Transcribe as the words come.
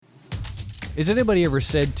Has anybody ever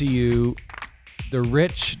said to you, the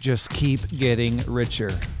rich just keep getting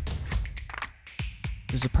richer?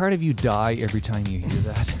 Does a part of you die every time you hear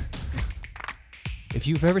that? If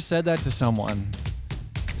you've ever said that to someone,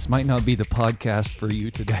 this might not be the podcast for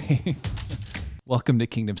you today. Welcome to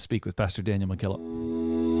Kingdom Speak with Pastor Daniel McKillop.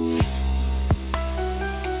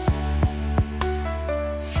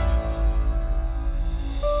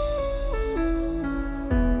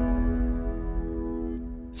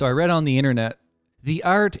 So I read on the internet, the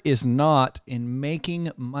art is not in making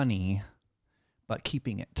money, but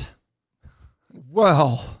keeping it.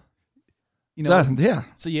 Well, You know, yeah,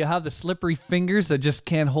 so you have the slippery fingers that just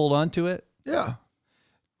can't hold on to it. yeah.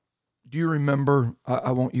 Do you remember,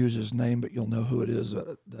 I won't use his name, but you'll know who it is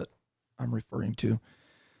that I'm referring to.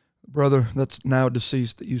 Brother that's now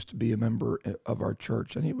deceased that used to be a member of our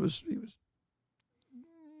church, and he was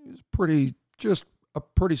pretty, just a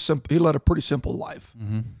pretty simple, he led a pretty simple life.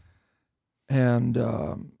 Mm-hmm.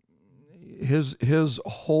 And his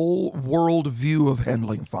whole world view of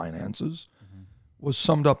handling finances was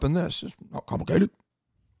summed up in this. It's not complicated.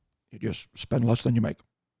 You just spend less than you make.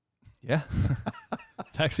 Yeah.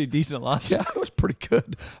 It's actually decent logic. Yeah, it was pretty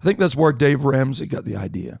good. I think that's where Dave Ramsey got the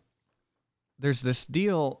idea. There's this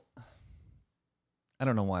deal. I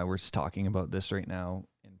don't know why we're talking about this right now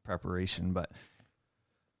in preparation, but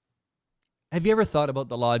have you ever thought about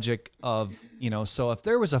the logic of, so if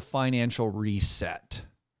there was a financial reset,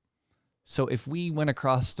 so if we went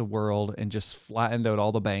across the world and just flattened out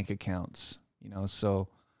all the bank accounts, so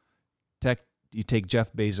you take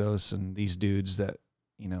Jeff Bezos and these dudes that,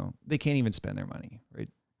 they can't even spend their money, right?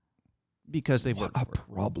 Because they've worked for it. What a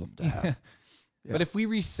problem to have. Yeah. But if we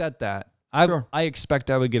reset that, Sure. I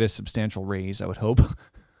expect I would get a substantial raise, I would hope,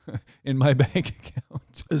 in my bank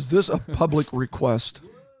account. Is this a public request?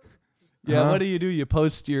 Yeah, Huh? what do? You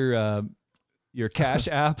post your cash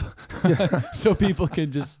app so people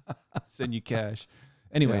can just send you cash.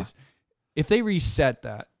 Anyways, if they reset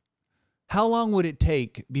that, how long would it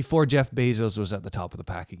take before Jeff Bezos was at the top of the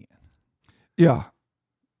pack again? Yeah.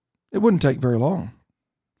 It wouldn't take very long.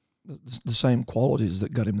 The same qualities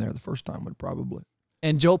that got him there the first time would probably.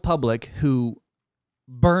 And Joe Public, who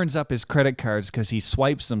burns up his credit cards because he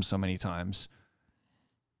swipes them so many times,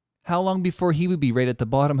 how long before he would be right at the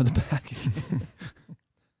bottom of the pack again?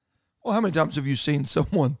 Well, how many times have you seen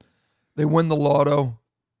someone, they win the lotto,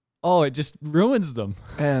 Oh, it just ruins them.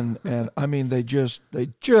 and I mean they just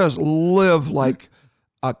live like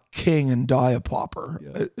a king and die a pauper.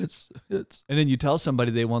 Yeah. It's And then you tell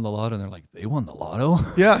somebody they won the lotto, and they're like, they won the lotto?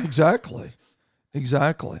 yeah, exactly.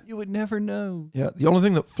 You would never know. Yeah, the only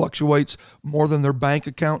thing that fluctuates more than their bank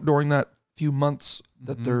account during that few months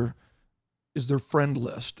that is their friend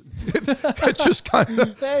list. It just kind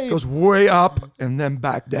of goes way up and then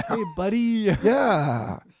back down. Hey, buddy.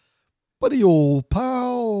 Yeah, buddy, old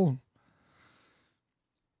pal.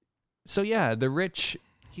 So yeah, the rich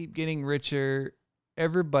keep getting richer.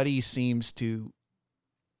 Everybody seems to,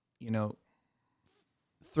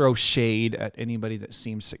 throw shade at anybody that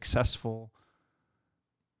seems successful.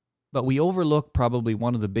 But we overlook probably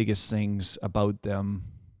one of the biggest things about them,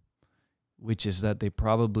 which is that they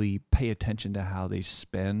probably pay attention to how they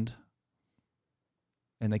spend,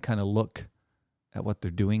 and they kind of look at what they're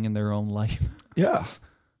doing in their own life. Yeah,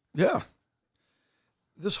 yeah.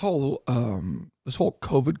 This whole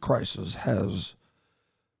COVID crisis has.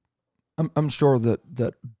 I'm sure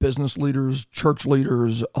that business leaders, church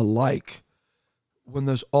leaders alike, when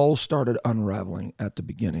this all started unraveling at the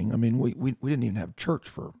beginning, I mean, we didn't even have church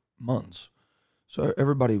for months. So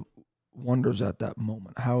everybody wonders at that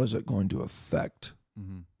moment, how is it going to affect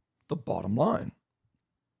the bottom line?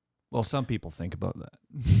 Well, some people think about that.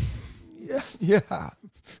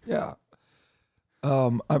 Yeah.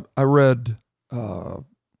 I read a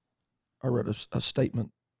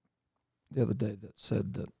statement the other day that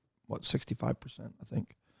said that 65%, I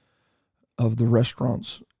think, of the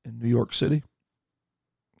restaurants in New York City,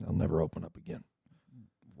 they'll never open up again.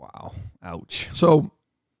 Wow. Ouch. So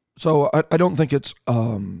I don't think it's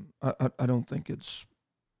I don't think it's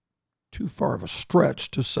too far of a stretch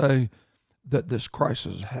to say that this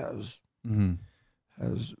crisis has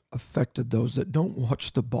affected those that don't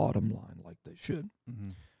watch the bottom line like they should.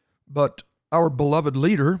 But our beloved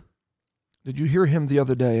leader, did you hear him the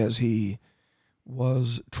other day as he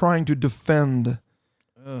was trying to defend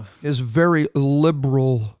his very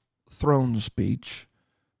liberal throne speech,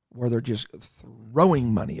 where they're just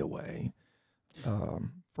throwing money away?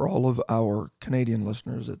 For all of our Canadian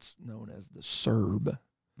listeners, it's known as the CERB.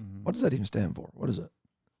 What does that even stand for? What is it?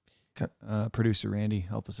 Producer Randy,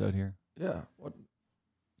 help us out here. Yeah. What?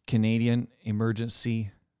 Canadian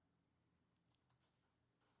Emergency.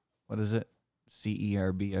 What is it?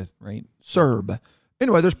 CERB, right? CERB.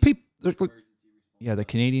 Anyway, there's people. Yeah, the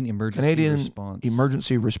Canadian Canadian Response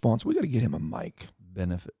Emergency Response. We got to get him a mic.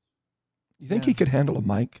 Benefit. You think he could handle a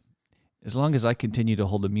mic? As long as I continue to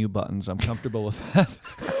hold the mute buttons, I'm comfortable with that.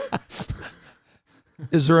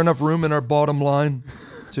 Is there enough room in our bottom line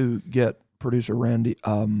to get producer Randy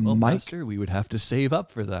a Well, mic? Pastor, we would have to save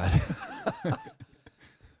up for that.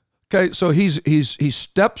 Okay, so he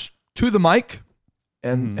steps to the mic,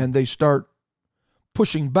 and they start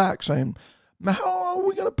pushing back, saying, "How are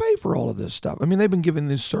we going to pay for all of this stuff?" I mean, they've been giving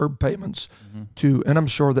these CERB payments to, and I'm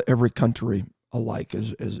sure that every country alike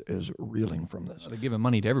is reeling from this. They're giving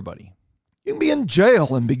money to everybody. You can be in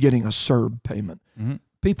jail and be getting a CERB payment.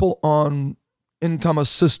 People on income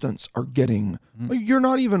assistance are getting. You're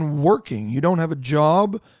not even working. You don't have a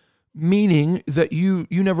job, meaning that you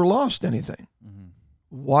never lost anything.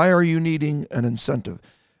 Why are you needing an incentive?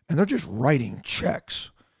 And they're just writing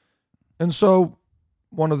checks. And so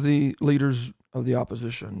one of the leaders of the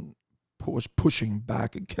opposition was pushing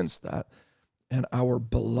back against that. And our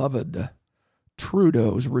beloved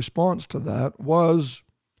Trudeau's response to that was,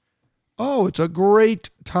 "Oh, it's a great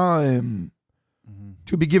time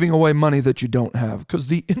to be giving away money that you don't have because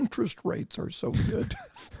the interest rates are so good."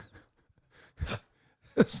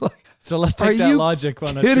 It's like, so let's take that logic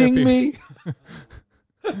on a trip. Kidding me?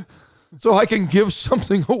 So I can give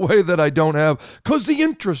something away that I don't have because the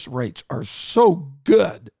interest rates are so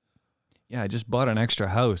good. Yeah, I just bought an extra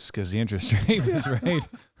house because the interest rate was right.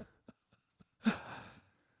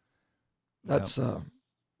 That's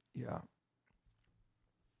yeah.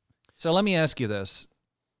 So let me ask you this.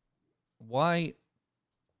 Why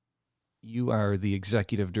you are the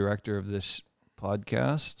executive director of this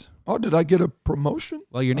podcast? Oh, did I get a promotion?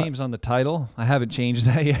 Well, your name's on the title. I haven't changed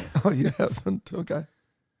that yet. Oh, you haven't? Okay.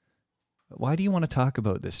 Why do you want to talk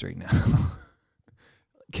about this right now?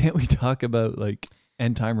 Can't we talk about like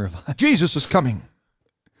end time revival? Jesus is coming,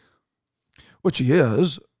 which he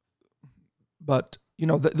is, but you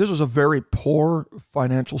know, this is a very poor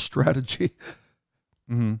financial strategy.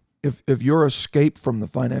 If your escape from the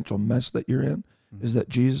financial mess that you're in is that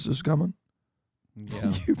Jesus is coming,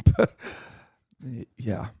 yeah, you bet.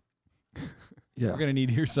 Yeah. We're gonna need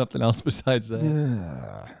to hear something else besides that.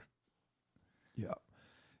 Yeah.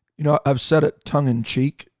 You know, I've said it tongue in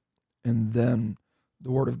cheek, and then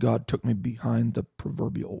the Word of God took me behind the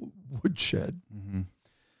proverbial woodshed.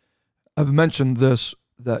 I've mentioned this,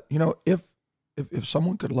 that, you know, if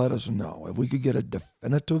someone could let us know, if we could get a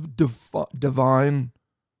definitive divine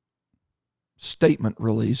statement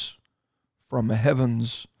release from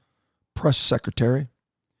heaven's press secretary,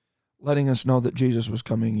 letting us know that Jesus was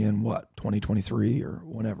coming in, 2023 or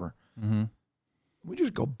whenever. We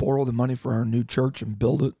just go borrow the money for our new church and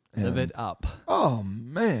build it. And, live it up. Oh,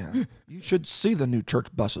 man. You should see the new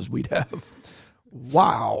church buses we'd have.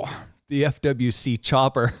 Wow. The FWC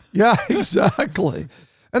chopper. Yeah, exactly.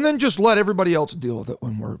 And then just let everybody else deal with it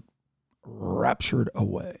when we're raptured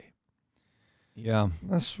away. Yeah.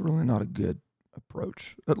 That's really not a good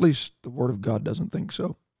approach. At least the Word of God doesn't think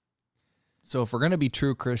so. So if we're going to be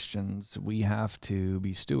true Christians, we have to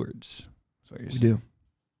be stewards. That's what you're saying.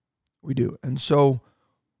 We do. And so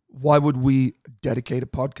why would we dedicate a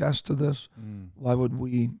podcast to this? Why would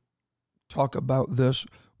we talk about this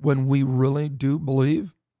when we really do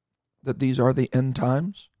believe that these are the end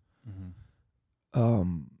times?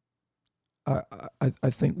 I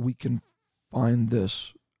think we can find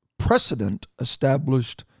this precedent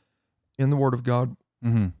established in the Word of God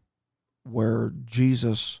where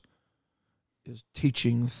Jesus is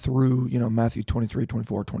teaching through, Matthew 23,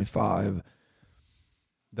 24, 25.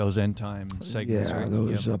 Those end time segments. Yeah, right?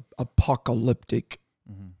 those apocalyptic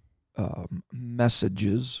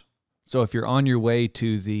messages. So if you're on your way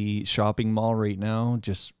to the shopping mall right now,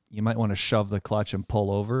 you might want to shove the clutch and pull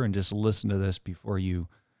over and just listen to this before you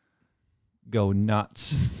go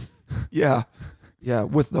nuts. Yeah,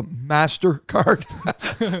 with the MasterCard.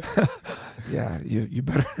 Yeah, you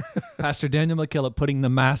better. Pastor Daniel McKillop putting the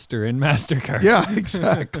master in MasterCard. Yeah,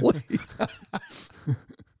 exactly.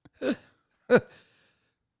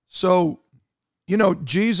 So,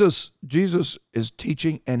 Jesus is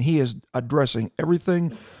teaching, and he is addressing everything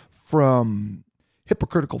from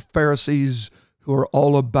hypocritical Pharisees who are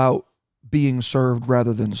all about being served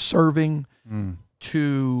rather than serving,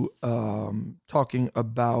 to talking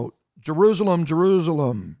about Jerusalem,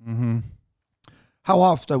 Jerusalem. How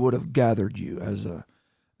oft I would have gathered you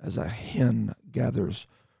as a hen gathers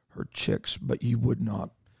her chicks, but you would not.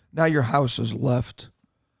 Now your house is left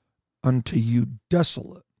unto you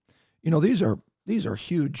desolate. These are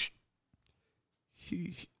huge.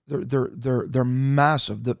 They're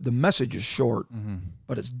massive. The message is short,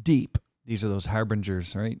 but it's deep. These are those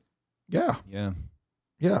harbingers, right? Yeah. Yeah.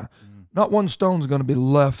 Yeah. Not one stone's going to be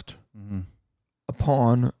left Mm-hmm.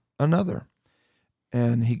 upon another.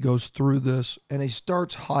 And he goes through this and he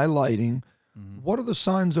starts highlighting what are the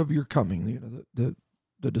signs of your coming. You know,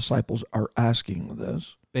 the disciples are asking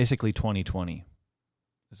this. Basically 2020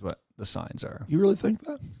 is what the signs are. You really think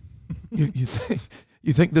that?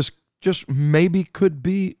 you think this just maybe could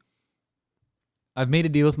be? I've made a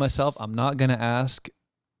deal with myself. I'm not going to ask,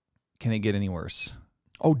 can it get any worse?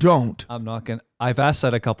 Oh, don't. I'm not going to. I've asked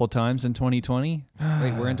that a couple times in 2020.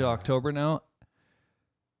 Wait, we're into October now.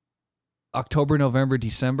 October, November,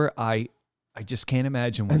 December. I just can't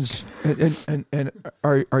imagine what's and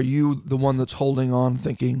are you the one that's holding on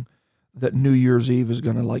thinking that New Year's Eve is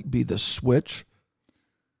going to like be the switch?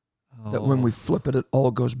 That when we flip it, it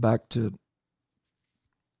all goes back to,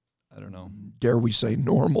 I don't know. Dare we say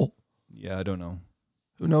normal? Yeah, I don't know.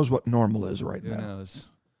 Who knows what normal is right Who now? knows?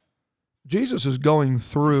 Jesus is going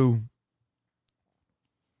through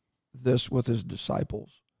this with his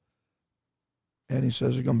disciples. And he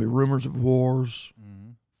says there's going to be rumors of wars,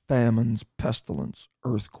 famines, pestilence,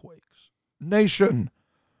 earthquakes, nation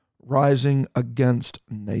rising against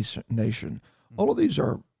nation. All of these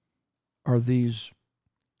are these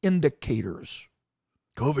indicators.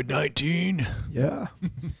 COVID-19. Yeah.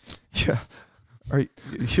 Yeah.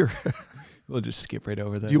 You're We'll just skip right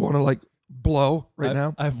over that. do you want to like blow right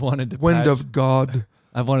now? I've wanted to Wind patch, of God.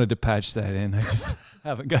 I've wanted to patch that in. I just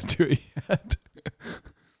haven't got to it yet.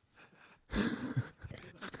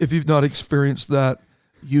 If you've not experienced that,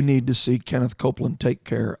 you need to see Kenneth Copeland take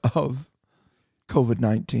care of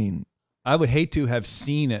COVID-19. I would hate to have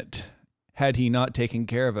seen it had he not taken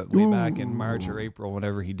care of it way back in March or April,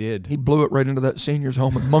 whenever he did. He blew it right into that senior's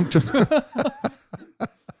home in Moncton.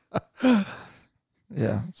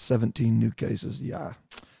 Yeah, 17 new cases. Yeah.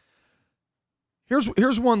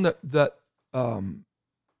 Here's one that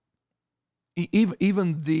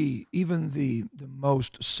even the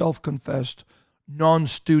most self-confessed,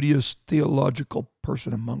 non-studious theological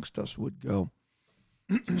person amongst us would go.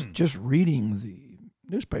 Just reading the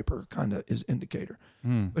newspaper kind of is indicator.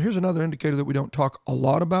 But here's another indicator that we don't talk a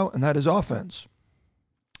lot about, and that is offense.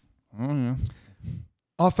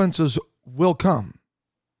 Offenses will come,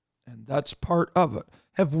 and that's part of it.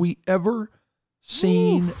 Have we ever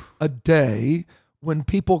seen a day when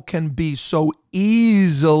people can be so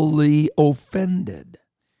easily offended?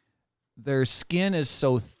 Their skin is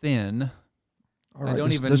so thin. All right, don't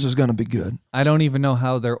this is going to be good. I don't even know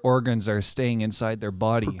how their organs are staying inside their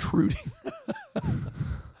body. Protruding.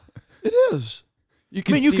 It is. You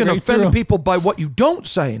I mean, you can offend people by what you don't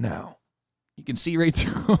say now. You can see right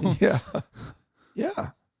through them. Yeah.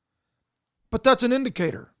 Yeah. But that's an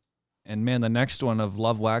indicator. And man, the next one of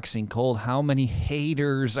love waxing cold, how many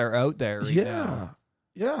haters are out there right now?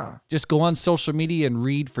 Yeah. Just go on social media and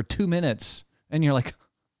read for 2 minutes, and you're like,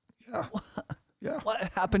 Yeah. Yeah.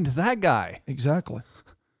 what happened to that guy? Exactly.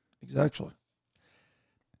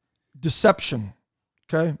 Deception.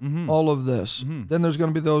 Okay? All of this. Then there's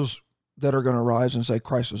going to be those that are going to rise and say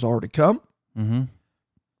Christ has already come.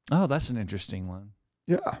 Oh, that's an interesting one.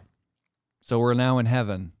 Yeah. So we're now in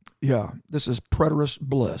heaven. Yeah. This is preterist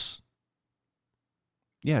bliss.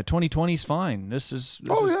 Yeah, 2020 is fine. This is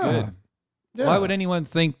Oh, is yeah. good. Yeah. Why would anyone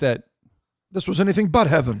think that this was anything but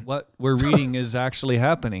heaven? what we're reading is actually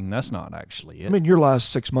happening? That's not actually it. I mean, your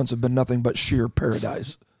last 6 months have been nothing but sheer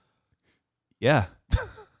paradise. Yeah.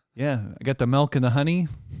 Yeah. I got the milk and the honey.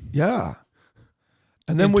 Yeah.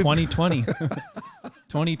 And then we 2020.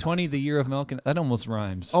 2020, the year of milk and that almost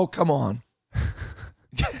rhymes. Oh, come on.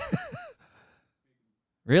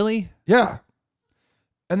 Really? Yeah.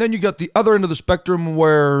 And then you got the other end of the spectrum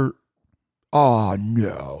where, oh,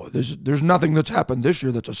 no, there's nothing that's happened this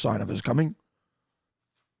year that's a sign of his coming.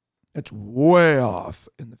 It's way off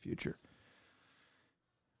in the future.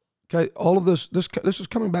 Okay, all of this is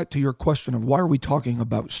coming back to your question of why are we talking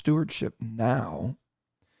about stewardship now?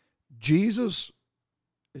 Jesus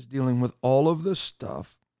is dealing with all of this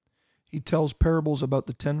stuff. He tells parables about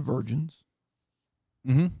the 10 virgins.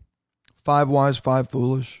 5 wise, 5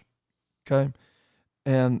 foolish. Okay?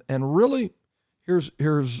 And really, here's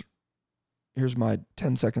my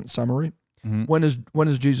 10-second summary. When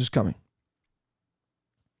is Jesus coming?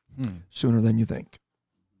 Sooner than you think.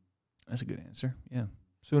 That's a good answer. Yeah.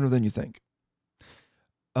 Sooner than you think.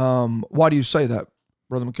 Why do you say that,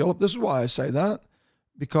 Brother McKillop? This is why I say that.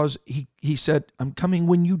 Because he said, I'm coming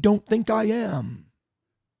when you don't think I am.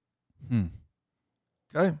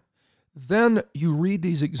 Okay? Then you read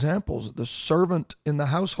these examples. The servant in the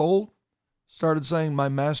household started saying, my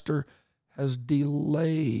master has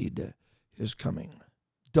delayed his coming.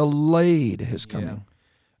 Delayed his coming.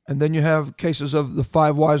 And then you have cases of the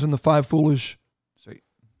 5 wise and the 5 foolish Sweet.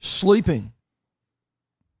 sleeping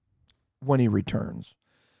when he returns.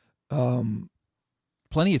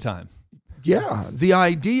 Plenty of time. Yeah, the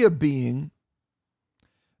idea being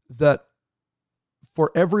that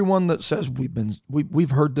for everyone that says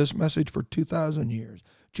we've heard this message for 2,000 years,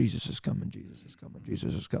 Jesus is coming, Jesus is coming,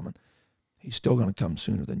 Jesus is coming. He's still going to come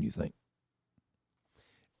sooner than you think.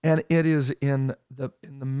 And it is in the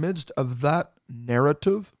midst of that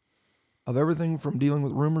narrative of everything from dealing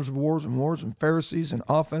with rumors of wars and Pharisees and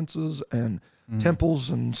offenses and temples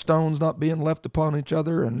and stones not being left upon each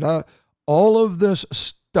other and all of this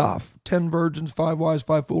stuff, 10 virgins, 5 wise,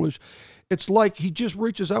 5 foolish. It's like he just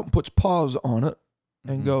reaches out and puts pause on it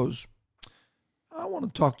and goes, I want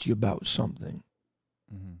to talk to you about something.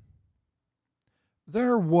 Mm-hmm.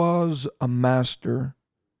 There was a master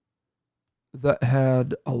that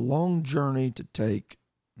had a long journey to take,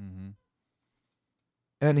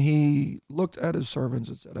 and he looked at his servants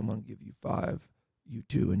and said, I'm going to give you 5, you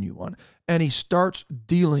 2, and you 1. And he starts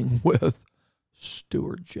dealing with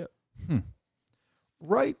stewardship.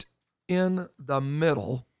 Right in the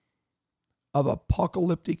middle of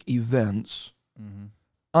apocalyptic events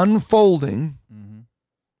unfolding,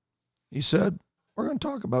 he said, we're going to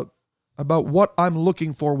talk about what I'm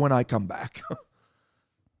looking for when I come back.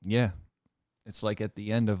 Yeah. It's like at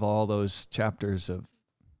the end of all those chapters of...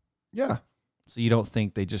 Yeah. So you don't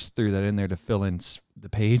think they just threw that in there to fill in the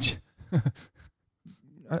page?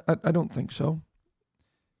 I don't think so.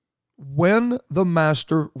 When the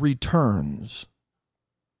master returns,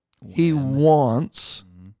 he wants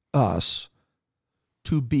us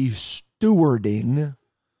to be stewarding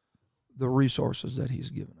the resources that he's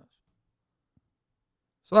given us.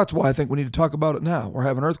 So that's why I think we need to talk about it now. We're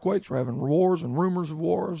having earthquakes, we're having wars and rumors of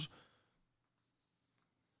wars,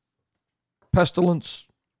 pestilence,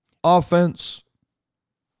 offense.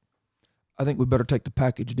 I think we better take the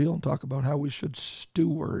package deal and talk about how we should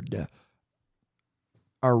steward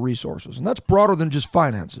our resources. And that's broader than just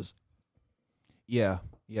finances. Yeah,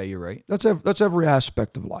 you're right. That's every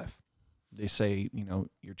aspect of life. They say,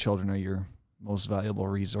 your children are your most valuable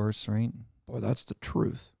resource, right? Boy, that's the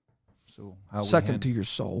truth. So how second to your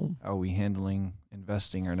soul. How are we handling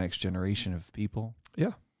investing our next generation of people?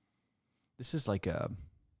 Yeah. This is like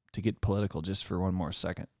to get political just for one more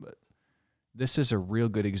second, but this is a real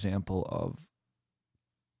good example of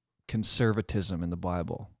conservatism in the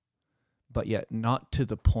Bible, but yet not to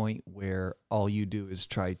the point where all you do is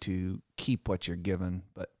try to keep what you're given,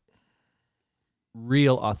 but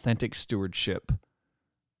real authentic stewardship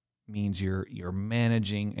means you're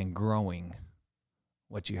managing and growing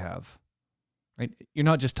what you have. Right? You're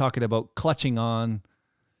not just talking about clutching on.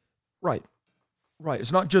 Right.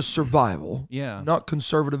 It's not just survival. Yeah. Not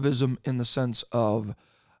conservatism in the sense of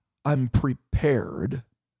I'm prepared.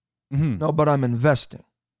 No, but I'm investing.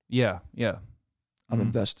 Yeah. I'm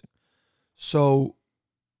investing. So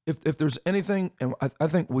if there's anything, and I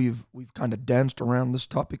think we've kind of danced around this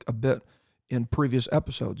topic a bit in previous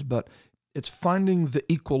episodes, but it's finding the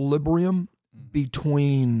equilibrium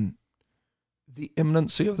between the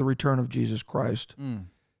imminency of the return of Jesus Christ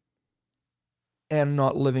and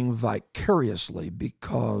not living vicariously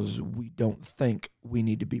because we don't think we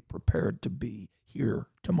need to be prepared to be here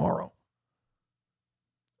tomorrow.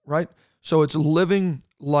 Right? So it's living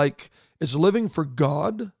for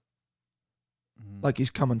God, like he's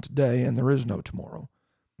coming today and there is no tomorrow.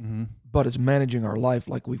 But it's managing our life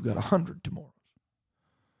like we've got 100 tomorrows.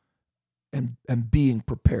 And being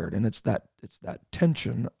prepared. And it's that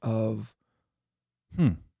tension of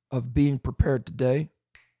being prepared today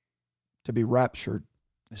to be raptured.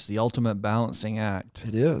 It's the ultimate balancing act.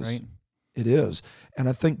 It is. Right? It is. And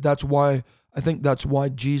I think that's why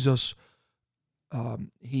Jesus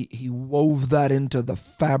he wove that into the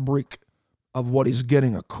fabric of what he's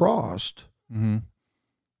getting across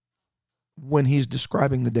when he's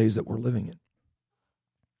describing the days that we're living in.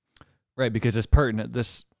 Right, because it's pertinent at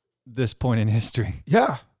this point in history.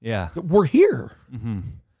 Yeah. Yeah. We're here.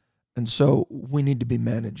 And so we need to be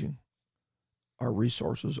managing our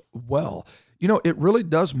resources well. It really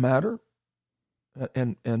does matter,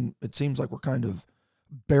 and it seems like we're kind of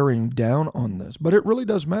bearing down on this, but it really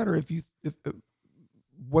does matter if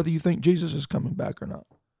whether you think Jesus is coming back or not.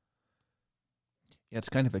 Yeah, it's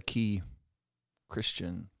kind of a key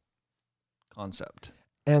Christian concept.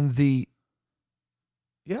 And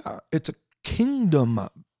it's a kingdom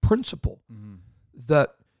principle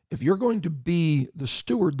that if you're going to be the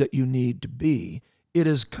steward that you need to be, it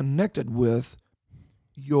is connected with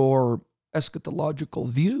your eschatological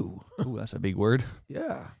view. Ooh, that's a big word.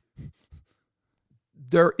 Yeah.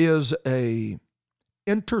 There is a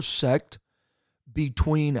intersect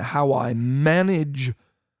between how I manage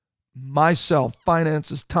myself,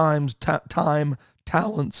 finances, time,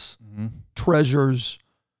 talents, treasures,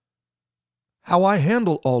 how I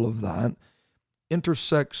handle all of that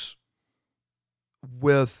intersects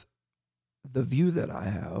with the view that I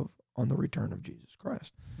have on the return of Jesus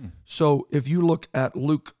Christ. So if you look at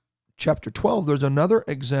Luke chapter 12, there's another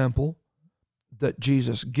example that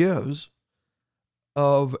Jesus gives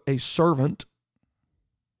of a servant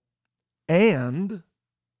and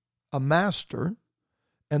a master,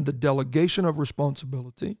 and the delegation of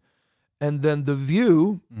responsibility, and then the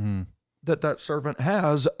view that servant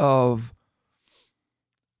has of,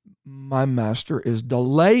 my master is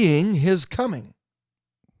delaying his coming.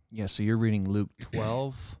 Yeah, so you're reading Luke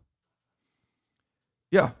 12.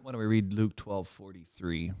 Yeah. Why don't we read Luke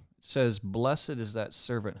 12:43? It says, "Blessed is that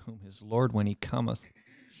servant whom his Lord, when he cometh,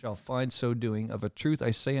 shall find so doing. Of a truth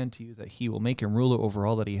I say unto you, that he will make him ruler over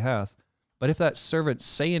all that he hath. But if that servant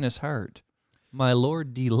say in his heart, my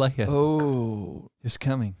Lord delayeth his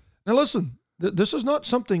coming." Now listen, this is not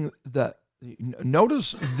something that,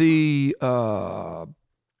 notice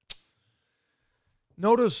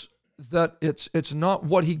that it's not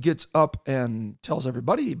what he gets up and tells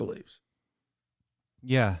everybody he believes.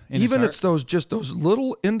 Yeah. Even it's those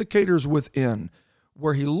little indicators within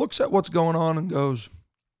where he looks at what's going on and goes,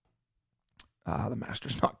 the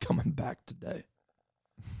master's not coming back today.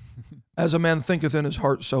 As a man thinketh in his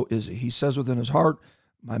heart, so is he. He says within his heart,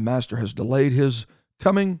 my master has delayed his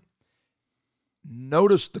coming.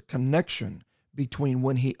 Notice the connection between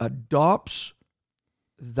when he adopts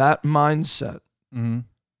that mindset,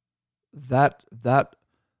 that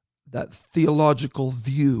theological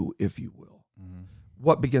view, if you will.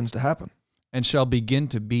 What begins to happen? And shall begin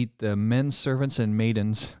to beat the men servants and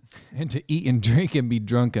maidens, and to eat and drink and be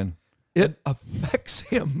drunken. It affects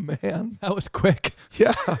him, man. That was quick.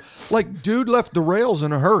 Yeah. Like, dude left the rails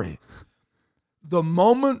in a hurry. The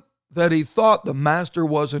moment that he thought the master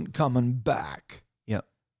wasn't coming back,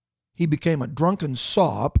 he became a drunken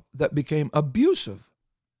sop that became abusive.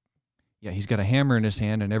 Yeah, he's got a hammer in his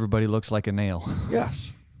hand and everybody looks like a nail.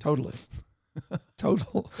 Yes, totally.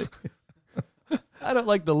 Totally. I don't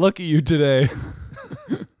like the look of you today.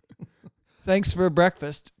 Thanks for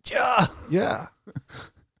breakfast. Yeah.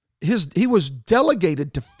 He was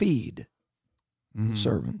delegated to feed the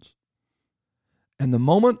servants. And the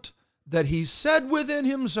moment that he said within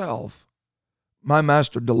himself, my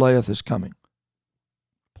master delayeth his coming,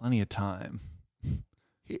 plenty of time,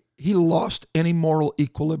 he lost any moral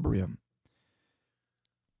equilibrium.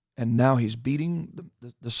 And now he's beating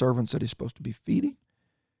the servants that he's supposed to be feeding.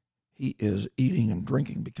 He is eating and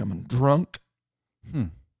drinking, becoming drunk.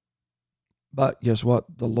 But guess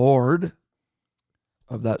what? The Lord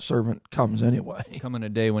of that servant comes anyway. Come in a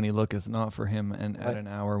day when he looketh not for him, and at an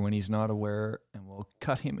hour when he's not aware, and will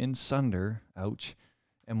cut him in sunder, ouch,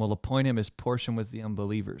 and will appoint him his portion with the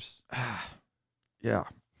unbelievers. Yeah.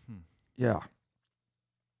 Yeah.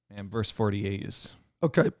 And verse 48 is...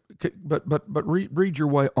 Okay, but read your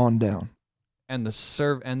way on down. And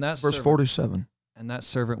that verse 47. And that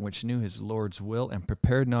servant which knew his Lord's will and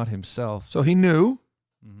prepared not himself. So he knew,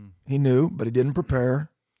 but he didn't prepare.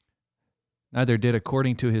 Neither did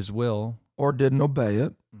according to his will. Or didn't obey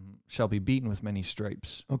it. Shall be beaten with many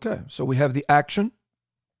stripes. Okay, so we have the action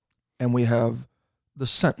and we have the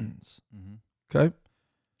sentence. Okay?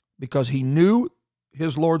 Because he knew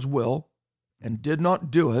his Lord's will and did not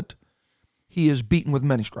do it, he is beaten with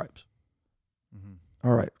many stripes.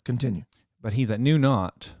 All right, continue. But he that knew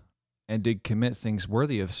not and did commit things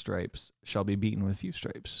worthy of stripes shall be beaten with few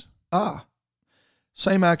stripes.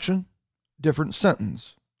 Same action, different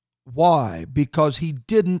sentence. Why? Because he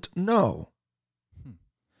didn't know.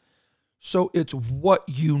 So it's what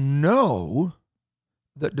you know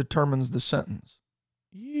that determines the sentence.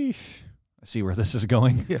 Yeesh. I see where this is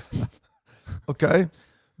going. Yeah. Okay?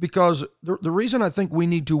 Because the reason I think we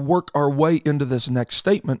need to work our way into this next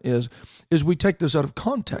statement is we take this out of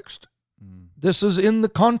context. This is in the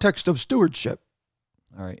context of stewardship.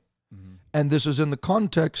 All right. And this is in the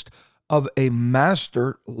context of a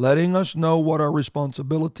master letting us know what our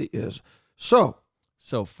responsibility is. So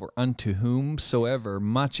for unto whomsoever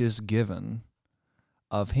much is given,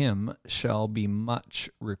 of him shall be much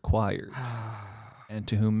required. And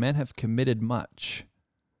to whom men have committed much,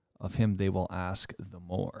 of him they will ask the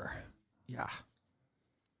more. Yeah.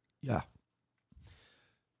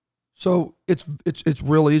 So it's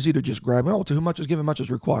real easy to just grab, to whom much is given, much is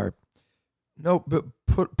required. No, but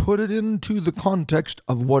put it into the context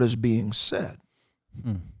of what is being said.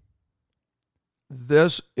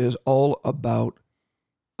 This is all about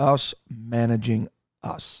us managing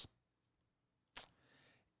us.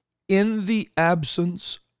 in the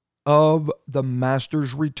absence of the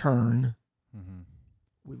master's return,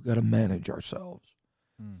 we've got to manage ourselves.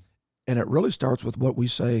 And it really starts with what we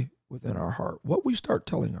say within our heart, what we start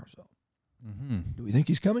telling ourselves. Do we think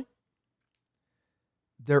he's coming?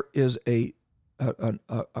 There is a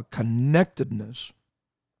connectedness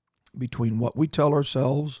between what we tell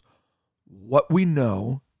ourselves, what we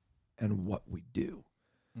know, and what we do.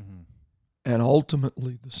 And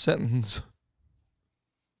ultimately the sentence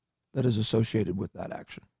that is associated with that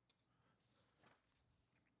action.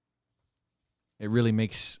 It really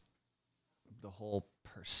makes the whole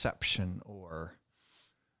perception or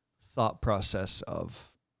thought process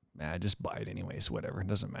of, man, just buy it anyways, whatever, it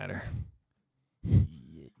doesn't matter.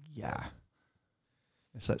 Yeah.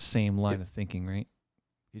 It's that same line of thinking, right?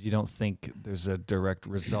 Because you don't think there's a direct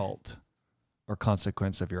result or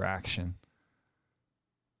consequence of your action.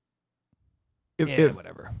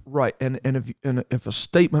 Whatever. Right, and if a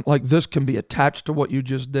statement like this can be attached to what you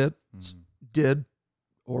just did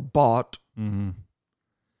or bought,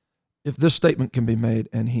 if this statement can be made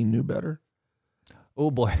and he knew better, oh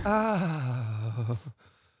boy,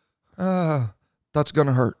 that's going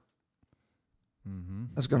to hurt.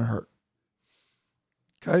 That's going to hurt.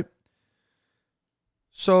 Okay.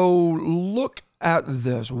 So look at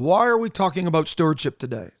this. Why are we talking about stewardship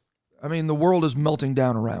today? I mean, the world is melting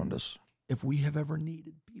down around us. If we have ever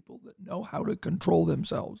needed people that know how to control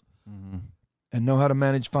themselves and know how to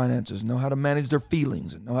manage finances, know how to manage their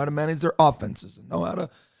feelings, and know how to manage their offenses, and know how to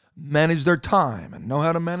manage their time, and know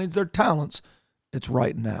how to manage their talents, it's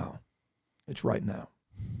right now. It's right now.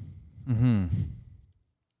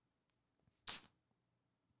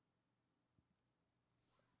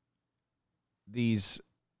 These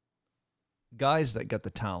guys that get the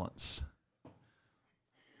talents,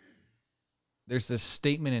 there's this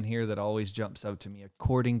statement in here that always jumps out to me,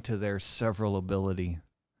 according to their several ability.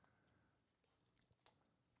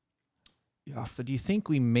 Yeah. So do you think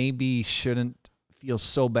we maybe shouldn't feel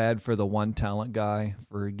so bad for the one talent guy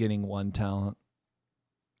for getting one talent,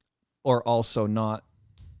 or also not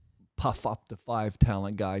puff up the 5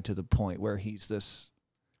 talent guy to the point where he's this?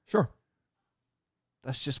 Sure.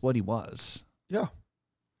 That's just what he was. Yeah.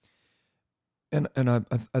 And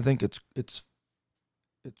I think it's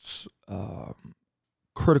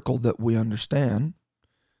critical that we understand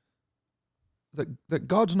that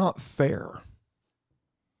God's not fair.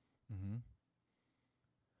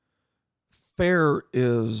 Fair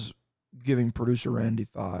is giving producer Randy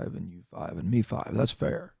 5 and you 5 and me 5. That's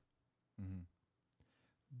fair.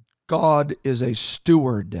 God is a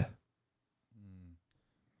steward.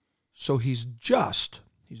 So he's just.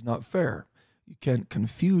 He's not fair. You can't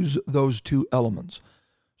confuse those two elements.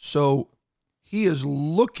 So he is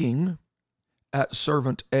looking at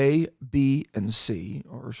servant A, B, and C,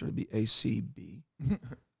 or should it be A, C, B?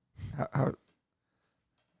 how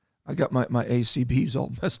I got my ACBs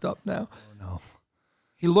all messed up now. Oh, no.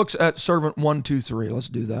 He looks at servant 1, 2, 3. Let's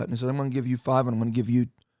do that. And he says, I'm going to give you 5, and I'm going to give you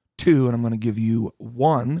 2, and I'm going to give you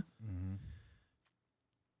 1.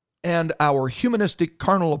 And our humanistic,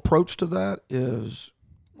 carnal approach to that is,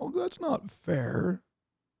 well, that's not fair.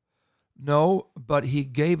 No, but he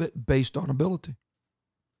gave it based on ability.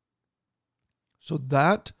 So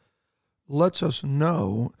that lets us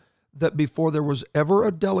know that before there was ever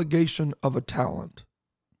a delegation of a talent,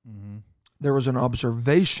 there was an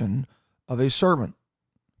observation of a servant.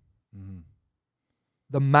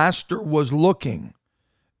 The master was looking,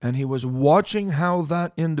 and he was watching how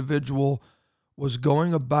that individual was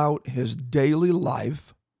going about his daily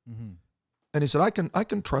life. And he said, I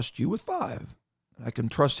can trust you with 5. And I can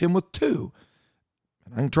trust him with 2.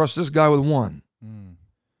 And I can trust this guy with 1.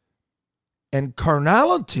 And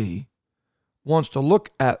carnality wants to look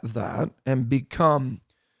at that and become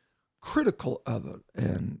critical of it.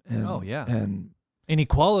 And and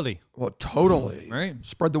inequality. Well, totally. Right.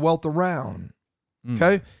 Spread the wealth around.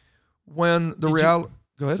 Okay? When the reality...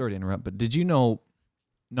 Go ahead. Sorry to interrupt, but did you know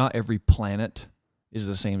not every planet is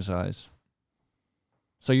the same size?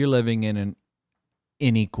 So you're living in an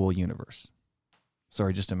unequal universe.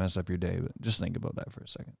 Sorry, just to mess up your day, but just think about that for a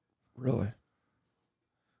second. Really?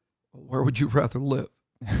 Where would you rather live?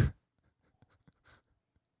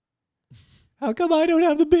 How come I don't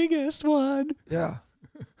have the biggest one? Yeah.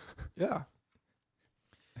 Yeah.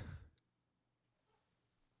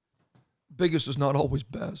 Biggest is not always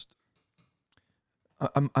best.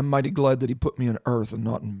 I'm mighty glad that he put me on Earth and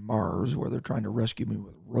not in Mars, where they're trying to rescue me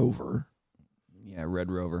with a rover. Yeah,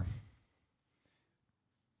 Red Rover.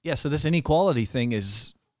 Yeah, so this inequality thing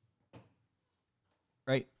is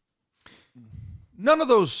right. None of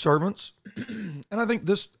those servants, and I think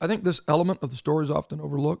this element of the story is often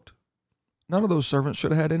overlooked. None of those servants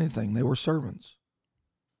should have had anything. They were servants.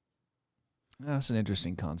 That's an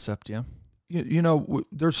interesting concept, yeah.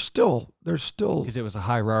 There's still Because it was a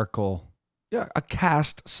hierarchical. Yeah, a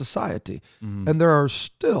caste society. Mhm. And there are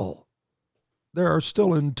still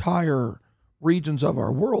entire regions of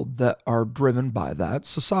our world that are driven by that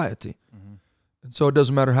society. Mhm. And so it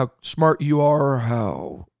doesn't matter how smart you are or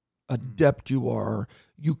how adept you are,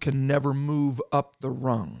 you can never move up the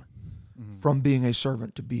rung from being a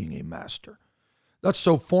servant to being a master. That's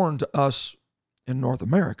so foreign to us in North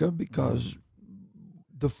America because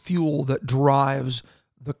the fuel that drives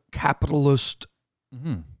the capitalist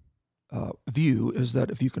view is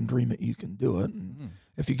that if you can dream it, you can do it. And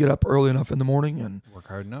if you get up early enough in the morning and Work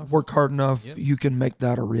hard enough. Yep. you can make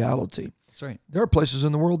that a reality. That's right. There are places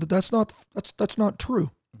in the world that's not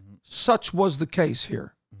true. Such was the case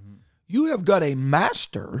here. You have got a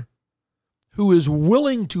master who is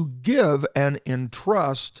willing to give and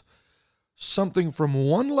entrust something from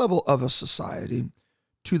one level of a society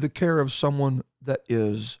to the care of someone that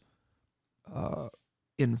is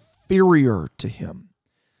inferior to him.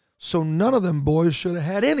 So none of them boys should have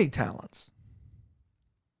had any talents.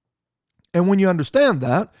 And when you understand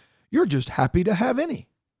that, you're just happy to have any.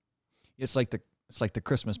 It's like the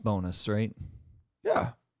Christmas bonus, right?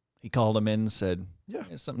 Yeah. He called him in and said, Yeah.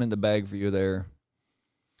 There's something in the bag for you there.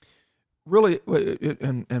 Really,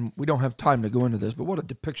 and we don't have time to go into this, but what a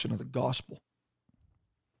depiction of the gospel.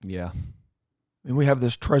 Yeah. I mean, we have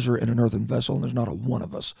this treasure in an earthen vessel, and there's not a one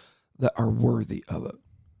of us that are worthy of it.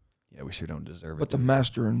 Yeah, we sure don't deserve it. But the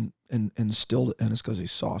master instilled it in us because he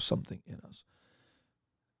saw something in us.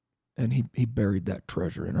 And he buried that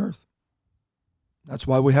treasure in earth. That's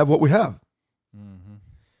why we have what we have. Mm-hmm.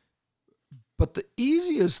 But the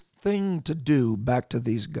easiest thing to do, back to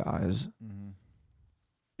these guys,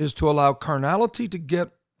 is to allow carnality to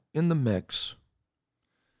get in the mix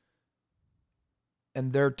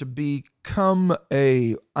and there to become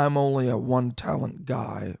I'm only a 1-talent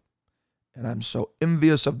guy and I'm so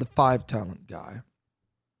envious of the 5-talent guy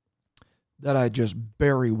that I just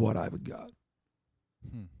bury what I've got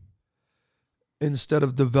instead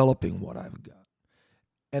of developing what I've got.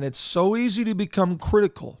 And it's so easy to become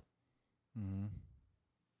critical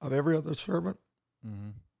of every other servant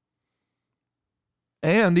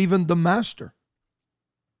and even the master.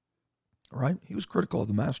 Right? He was critical of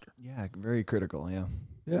the master. Yeah, very critical, yeah.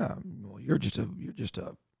 Yeah. Well, you're just a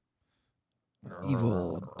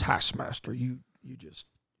evil taskmaster. You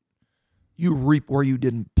reap where you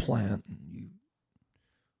didn't plant and you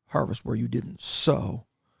harvest where you didn't sow.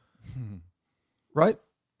 Right?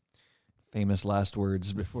 Famous last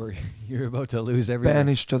words before you're about to lose everything.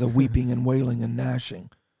 Banished to the weeping and wailing and gnashing.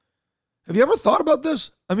 Have you ever thought about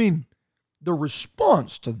this? I mean, the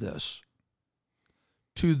response to this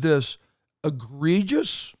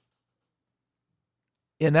egregious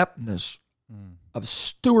ineptness of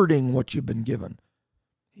stewarding what you've been given,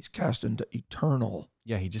 he's cast into eternal.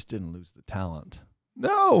 Yeah, he just didn't lose the talent.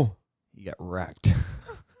 No. He got wrecked.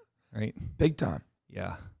 Right? Big time.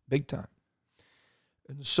 Yeah. Big time.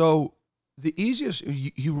 And so the easiest,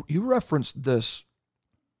 you referenced this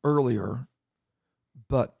earlier,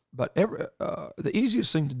 but the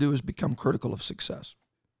easiest thing to do is become critical of success.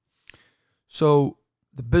 So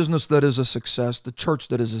the business that is a success, the church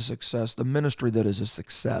that is a success, the ministry that is a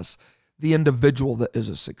success, the individual that is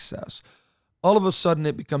a success, all of a sudden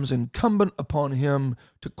it becomes incumbent upon him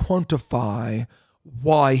to quantify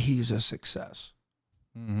why he's a success.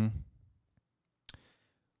 Mm-hmm.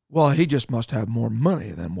 Well, he just must have more money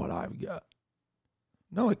than what I've got.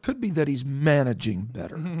 No, it could be that he's managing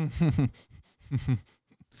better.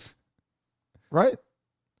 Right?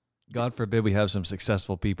 God forbid we have some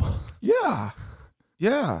successful people. Yeah.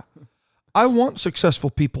 Yeah. I want successful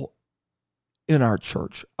people in our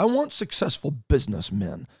church. I want successful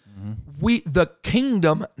businessmen. The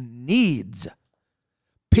kingdom needs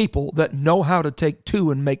people that know how to take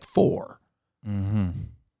 2 and make 4.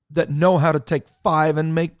 That know how to take 5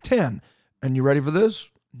 and make 10. And you ready for this?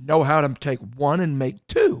 Know how to take 1 and make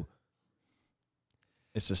 2.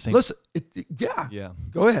 It's the same. Listen, yeah.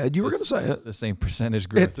 Go ahead. You were going to say it. It's the same percentage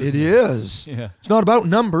growth. It is. Yeah. It's not about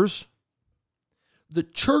numbers. The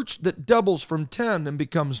church that doubles from 10 and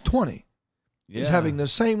becomes 20 is having the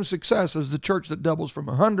same success as the church that doubles from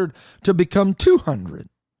 100 to become 200.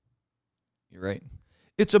 You're right.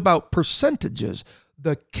 It's about percentages.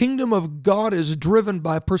 The kingdom of God is driven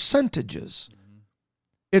by percentages.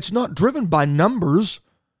 It's not driven by numbers.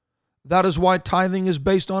 That is why tithing is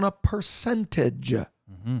based on a percentage.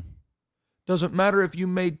 Doesn't matter if you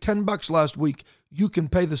made $10 last week, you can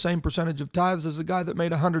pay the same percentage of tithes as the guy that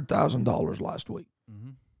made $100,000 last week.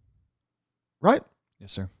 Right?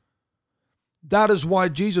 Yes, sir. That is why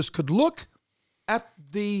Jesus could look at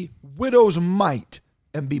the widow's mite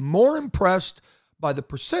and be more impressed by the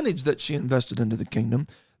percentage that she invested into the kingdom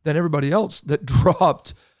than everybody else that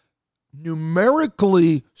dropped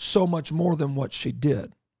numerically so much more than what she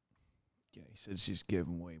did. Yeah, he said she's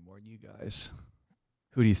giving way more than you guys.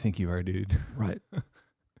 Who do you think you are, dude? Right.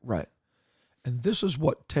 Right. And this is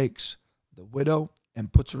what takes the widow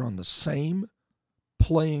and puts her on the same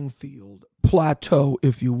playing field, plateau,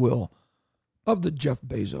 if you will, of the Jeff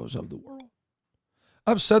Bezos of the world.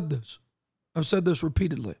 I've said this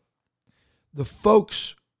repeatedly. The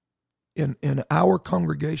folks in our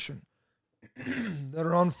congregation that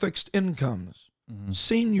are on fixed incomes,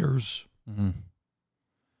 seniors,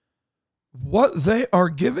 what they are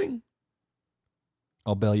giving.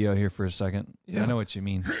 I'll bail you out here for a second. Yeah. I know what you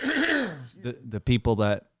mean. The people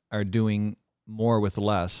that are doing more with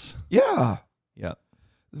less. Yeah. Yeah.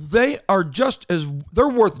 They're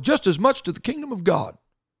worth just as much to the kingdom of God.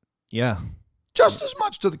 Yeah. Just as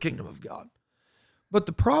much to the kingdom of God. But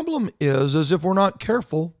the problem is if we're not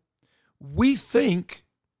careful, we think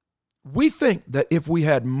that if we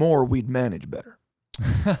had more, we'd manage better.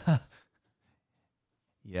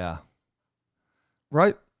 Yeah.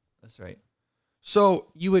 Right? That's right. So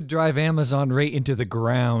you would drive Amazon right into the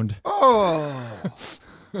ground. Oh.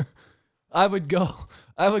 I would go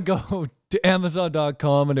to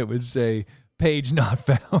Amazon.com and it would say page not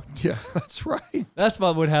found. Yeah, that's right. That's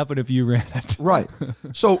what would happen if you ran it. Right.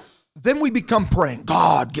 So then we become praying,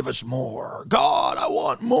 God, give us more. God, I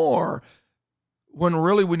want more. When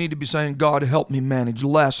really we need to be saying, God, help me manage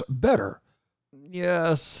less better.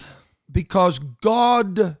 Yes. Because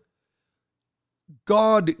God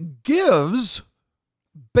gives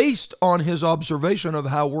based on his observation of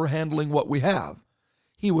how we're handling what we have.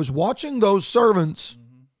 He was watching those servants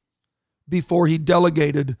before he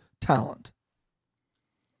delegated talent.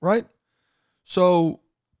 Right? So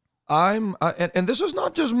and this is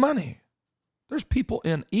not just money. There's people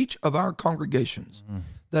in each of our congregations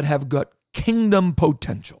that have got kingdom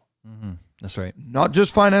potential. That's right. Not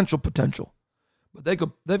just financial potential, but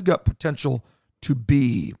they've got potential to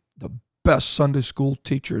be the best Sunday school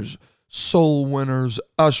teachers, soul winners,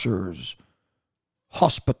 ushers,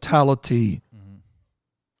 hospitality.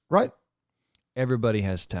 Right? Everybody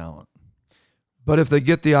has talent. But if they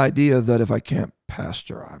get the idea that if I can't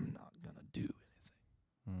pastor, I'm not going to do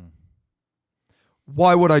anything.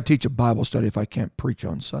 Why would I teach a Bible study if I can't preach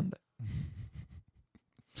on Sunday?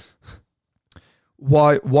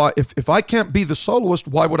 Why if I can't be the soloist,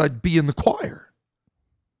 why would I be in the choir?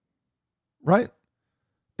 Right?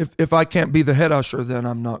 If I can't be the head usher, then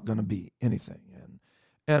I'm not going to be anything.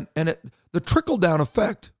 And the trickle down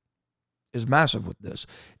effect is massive with this.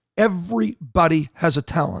 Everybody has a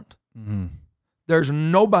talent. There's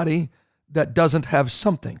nobody that doesn't have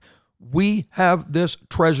something. We have this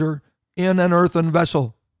treasure in an earthen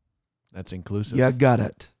vessel. That's inclusive. You got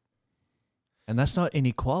it. And that's not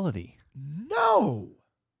inequality. No.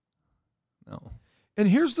 No. And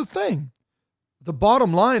here's the thing. The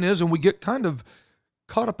bottom line is, and we get kind of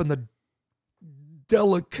caught up in the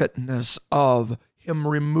delicateness of him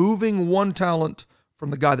removing one talent from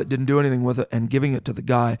the guy that didn't do anything with it and giving it to the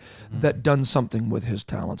guy that done something with his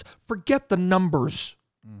talents. Forget the numbers.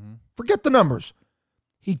 Forget the numbers.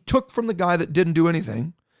 He took from the guy that didn't do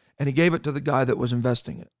anything and he gave it to the guy that was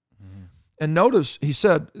investing it. And notice, he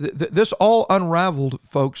said, this all unraveled,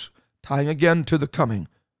 folks, tying again to the coming.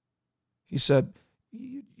 He said,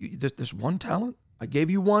 this one talent, I gave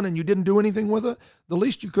you one and you didn't do anything with it. The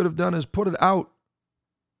least you could have done is put it out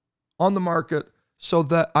on the market so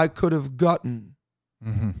that I could have gotten,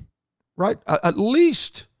 right? At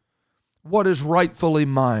least what is rightfully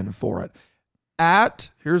mine for it.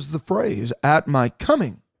 Here's the phrase, at my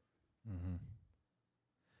coming.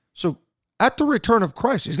 So at the return of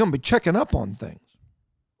Christ, he's going to be checking up on things.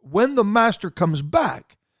 When the master comes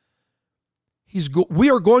back, we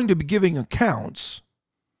are going to be giving accounts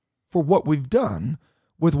for what we've done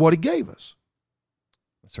with what he gave us.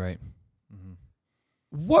 That's right.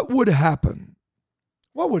 What would happen?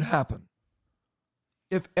 What would happen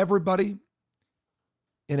if everybody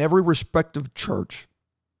in every respective church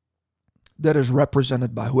that is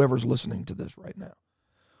represented by whoever's listening to this right now,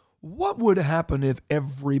 what would happen if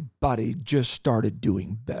everybody just started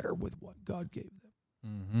doing better with what God gave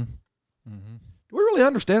them? Do we really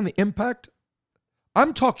understand the impact?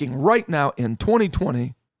 I'm talking right now in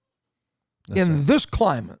 2020, this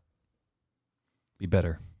climate. Be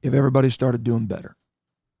better. If everybody started doing better.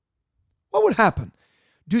 What would happen?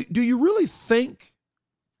 Do you really think?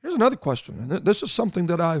 Here's another question, and this is something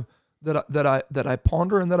that I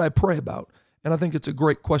ponder and that I pray about, and I think it's a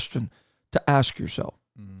great question to ask yourself.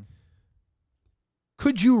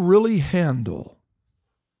 Could you really handle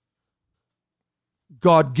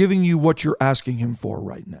God giving you what you're asking him for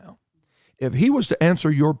right now? If he was to answer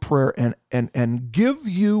your prayer and give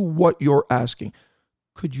you what you're asking,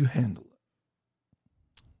 could you handle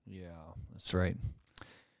it? Yeah, that's right.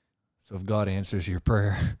 So if God answers your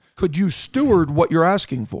prayer, could you steward what you're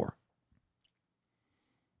asking for?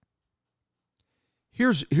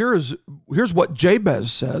 Here's what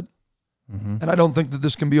Jabez said, and I don't think that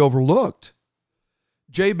this can be overlooked.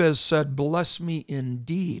 Jabez said, "Bless me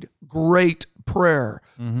indeed." Great prayer.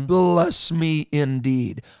 Bless me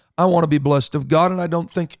indeed. I want to be blessed of God, and I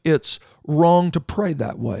don't think it's wrong to pray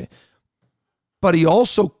that way. But he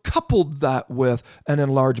also coupled that with "and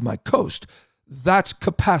enlarge my coast." That's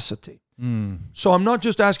capacity. So I'm not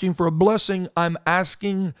just asking for a blessing, I'm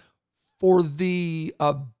asking for the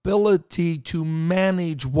ability to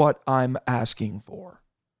manage what I'm asking for.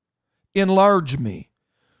 Enlarge me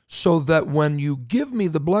so that when you give me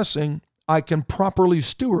the blessing, I can properly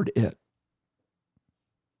steward it.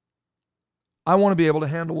 I want to be able to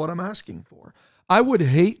handle what I'm asking for. I would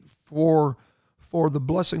hate for the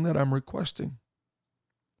blessing that I'm requesting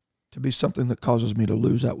to be something that causes me to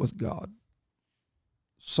lose out with God,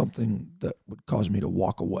 something that would cause me to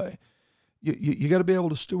walk away. You got to be able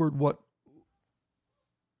to steward what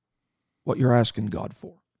you're asking God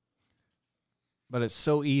for. But it's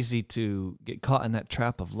so easy to get caught in that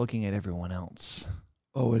trap of looking at everyone else.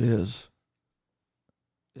 Oh, it is.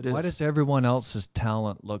 It is. Why does everyone else's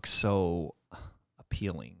talent look so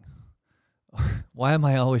appealing? Why am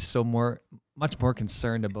I always much more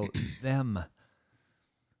concerned about them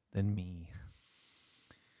than me?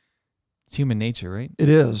 It's human nature, right? It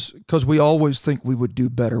is, because we always think we would do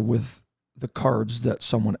better with the cards that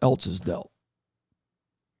someone else has dealt.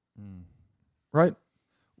 Right?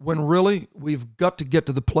 When really we've got to get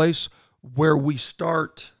to the place where we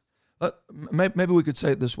start, maybe we could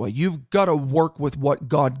say it this way: you've got to work with what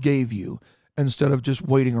God gave you instead of just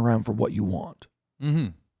waiting around for what you want.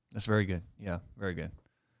 That's very good. Yeah, very good.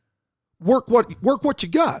 Work what you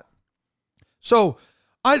got. So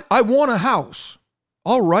I want a house.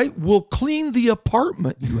 All right, we'll clean the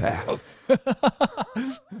apartment you have.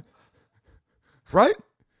 Right?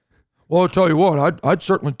 Well, I'll tell you what, I'd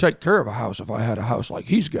certainly take care of a house if I had a house like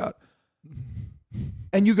he's got.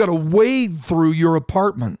 And you got to wade through your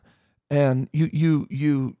apartment, and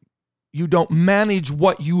you don't manage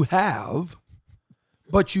what you have,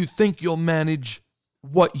 but you think you'll manage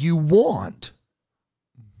what you want.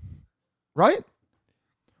 Right?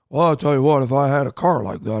 Well, I'll tell you what, if I had a car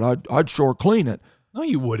like that, I'd sure clean it. No,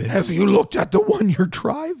 you wouldn't. Have you looked at the one you're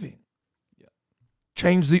driving? Yeah.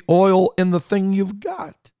 Change the oil in the thing you've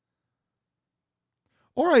got.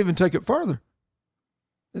 Or I even take it further.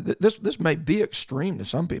 This may be extreme to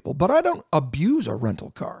some people, but I don't abuse a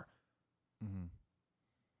rental car.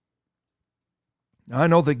 Now, I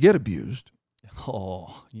know they get abused.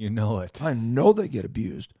 Oh, you know it. I know they get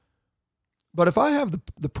abused. But if I have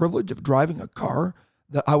the privilege of driving a car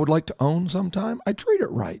that I would like to own sometime, I treat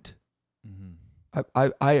it right.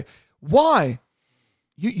 Why?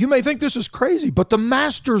 You may think this is crazy, but the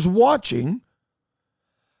master's watching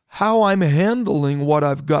how I'm handling what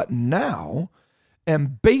I've got now,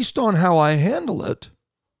 and based on how I handle it,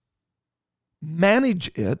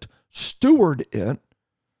 manage it, steward it,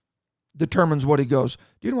 determines what he goes,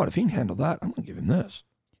 do you know what, if he can handle that, I'm going to give him this.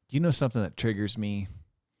 Do you know something that triggers me?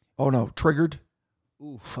 Oh no, triggered?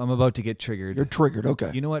 Oof, I'm about to get triggered. You're triggered,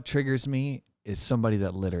 okay. You know what triggers me is somebody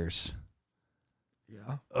that litters.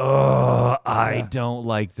 Yeah. Oh, I don't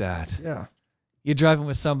like that. Yeah. You're driving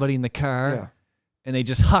with somebody in the car, and they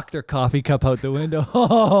just huck their coffee cup out the window.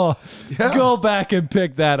 Oh, go back and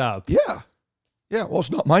pick that up. Yeah. Yeah, well,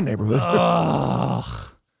 it's not my neighborhood.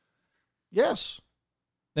 Ugh. Yes.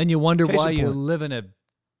 Then you wonder why you live in a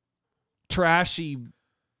trashy,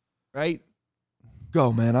 right?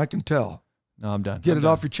 Go, man, I can tell. No, I'm done. Get it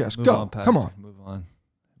off your chest. Go. Come on. Move on.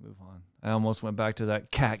 I almost went back to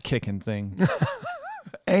that cat kicking thing.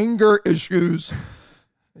 Anger issues.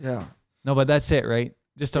 Yeah. No, but that's it, right?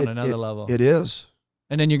 Just on another level. It is.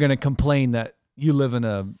 And then you're going to complain that you live in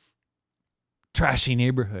a trashy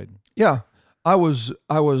neighborhood. Yeah. I was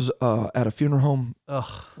at a funeral home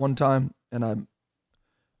one time, and I'm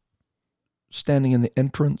standing in the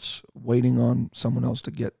entrance waiting on someone else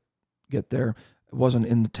to get there. It wasn't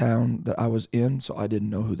in the town that I was in, so I didn't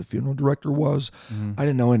know who the funeral director was. I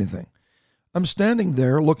didn't know anything. I'm standing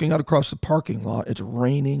there looking out across the parking lot. It's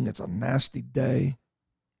raining. It's a nasty day.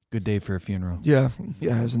 Good day for a funeral. Yeah.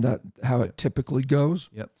 Isn't that how it typically goes?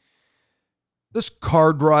 Yep. This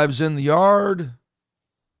car drives in the yard.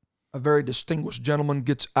 A very distinguished gentleman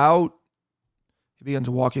gets out. He begins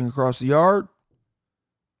walking across the yard.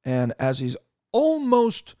 And as he's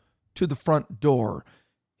almost to the front door,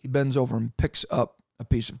 he bends over and picks up a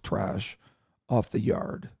piece of trash off the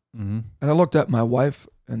yard. Mm-hmm. And I looked at my wife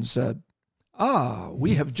and said,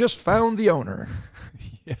 we have just found the owner.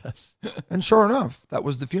 Yes. And sure enough, that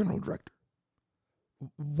was the funeral director.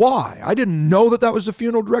 Why? I didn't know that was the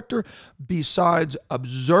funeral director, besides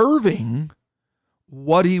observing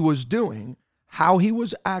what he was doing, how he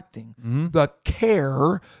was acting, the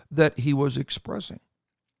care that he was expressing.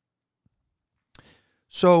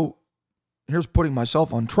 So here's putting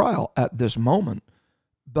myself on trial at this moment.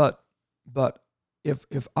 But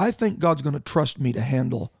if I think God's going to trust me to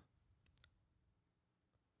handle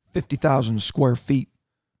 50,000 square feet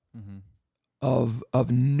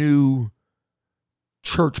of new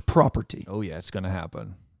church property, oh yeah, it's going to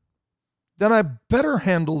happen, then I better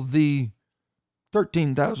handle the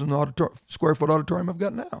 13,000 square foot auditorium I've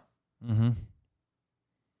got now. Mm-hmm.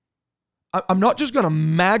 I'm not just going to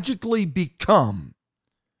magically become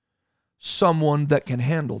someone that can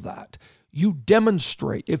handle that. You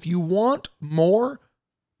demonstrate. If you want more,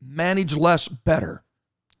 manage less better.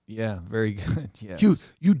 Yeah, very good.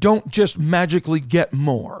 Yes. You don't just magically get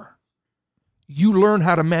more. You learn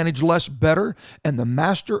how to manage less better, and the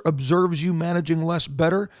master observes you managing less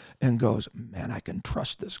better and goes, man, I can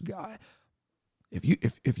trust this guy. If you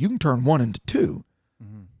can turn 1 into 2,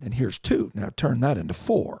 then here's 2. Now turn that into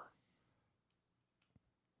 4.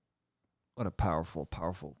 What a powerful,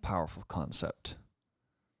 powerful, powerful concept.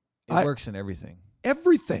 It works in everything.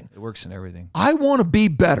 Everything. It works in everything. I want to be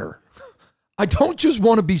better. I don't just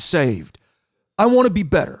want to be saved. I want to be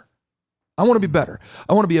better. I want to be better.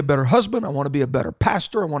 I want to be a better husband. I want to be a better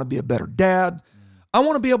pastor. I want to be a better dad. I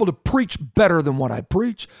want to be able to preach better than what I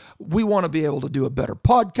preach. We want to be able to do a better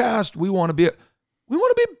podcast. We want to be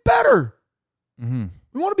better. Mm-hmm.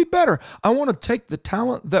 We want to be better. I want to take the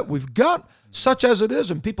talent that we've got, such as it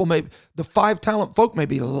is, and the 5 talent folk may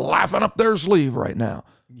be laughing up their sleeve right now.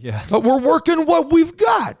 Yeah. But we're working what we've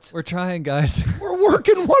got. We're trying, guys. We're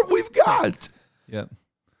working what we've got. Yep.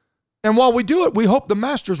 And while we do it, we hope the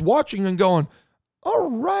master's watching and going,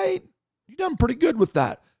 all right, you've done pretty good with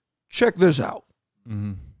that. Check this out.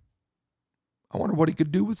 Mm-hmm. I wonder what he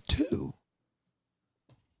could do with 2.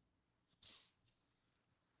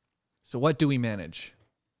 So what do we manage?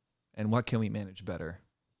 And what can we manage better?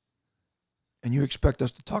 And you expect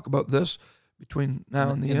us to talk about this between now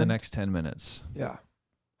and the end? In the next 10 minutes. Yeah.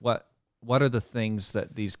 What are the things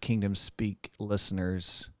that these Kingdom Speak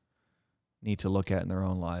listeners need to look at in their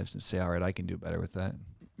own lives and say, all right, I can do better with that?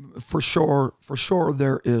 For sure,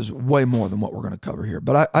 there is way more than what we're going to cover here.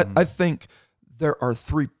 But I think there are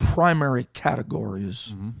 3 primary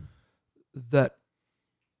categories that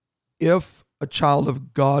if a child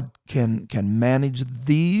of God can manage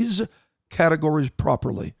these categories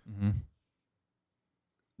properly,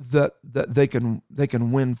 that they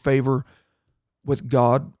can win favor with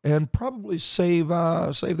God and probably save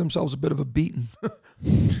themselves a bit of a beating.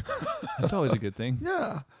 That's always a good thing.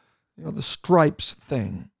 Yeah. The stripes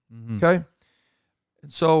thing. Mm-hmm. Okay?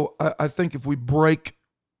 And so I think if we break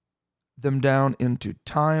them down into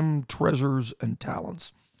time, treasures, and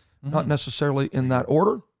talents, not necessarily in that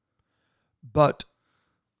order, but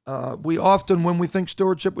we often, when we think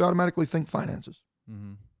stewardship, we automatically think finances,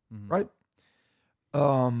 right?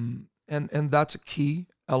 And that's a key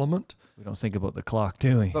element. We don't think about the clock,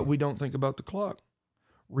 do we? But we don't think about the clock.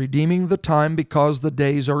 Redeeming the time because the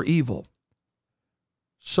days are evil.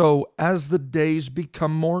 So as the days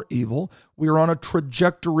become more evil, we are on a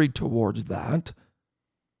trajectory towards that.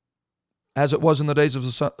 As it was in the days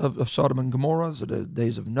of Sodom and Gomorrah, the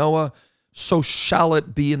days of Noah, so shall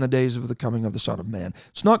it be in the days of the coming of the Son of Man.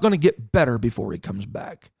 It's not going to get better before he comes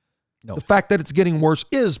back. No. The fact that it's getting worse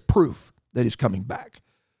is proof that he's coming back,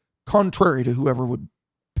 contrary to whoever would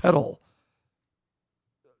peddle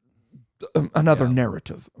another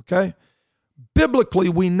narrative, okay? Biblically,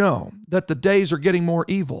 we know that the days are getting more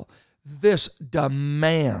evil. This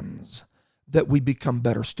demands that we become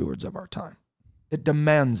better stewards of our time. It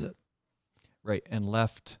demands it. Right, and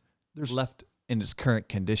left in its current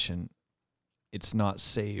condition, it's not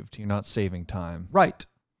saved. You're not saving time. Right.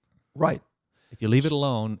 If you leave it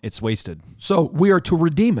alone, it's wasted. So we are to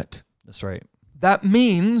redeem it. That's right. That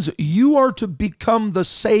means you are to become the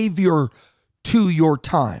savior to your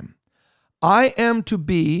time. I am to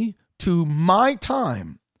be to my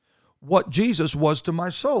time what Jesus was to my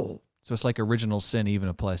soul. So it's like original sin even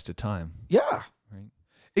applies to time. Yeah. Right.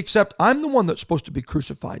 Except I'm the one that's supposed to be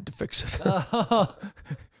crucified to fix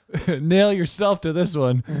it. Nail yourself to this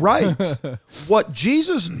one. Right. What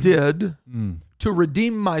Jesus did to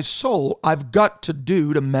redeem my soul, I've got to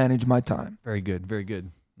do to manage my time. Very good. Very good.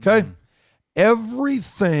 Okay?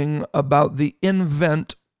 everything about the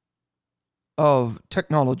invent of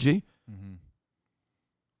technology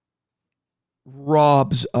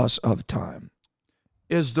robs us of time.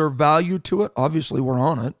 Is there value to it? Obviously, we're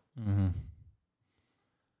on it.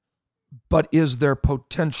 But is there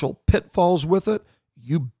potential pitfalls with it?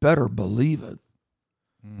 You better believe it.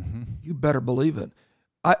 You better believe it.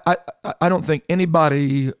 I don't think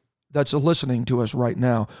anybody that's listening to us right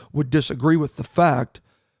now would disagree with the fact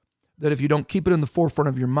that if you don't keep it in the forefront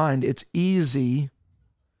of your mind, it's easy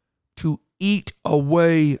to eat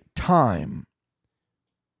away time.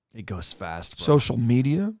 It goes fast, bro. Social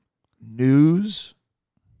media, news.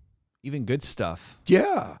 Even good stuff.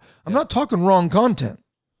 Yeah. I'm not talking wrong content.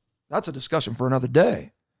 That's a discussion for another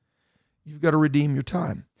day. You've got to redeem your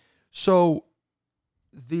time. So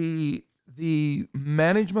the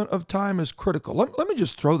management of time is critical. Let me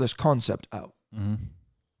just throw this concept out.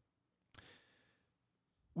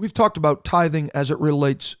 We've talked about tithing as it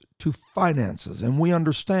relates to finances, and we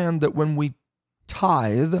understand that when we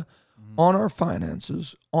tithe on our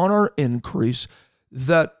finances, on our increase,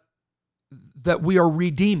 that we are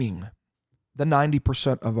redeeming the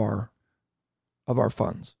 90% of our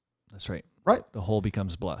funds. That's right. Right? The whole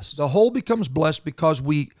becomes blessed. The whole becomes blessed because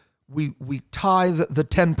we tithe the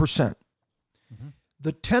 10%.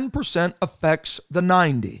 The 10% affects the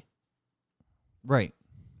 90. Right.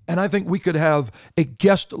 And I think we could have a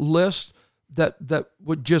guest list that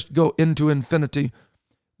would just go into infinity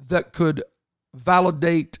that could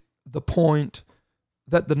validate the point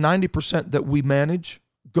that the 90% that we manage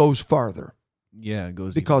goes farther. Yeah, it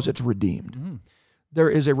goes because it's redeemed. There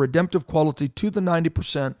is a redemptive quality to the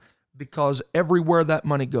 90% because everywhere that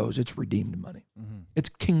money goes, it's redeemed money. It's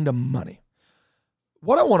kingdom money.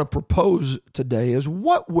 What I want to propose today is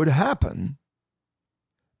what would happen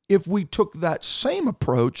if we took that same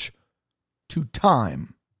approach to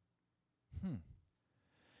time.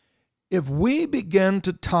 If we begin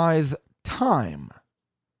to tithe time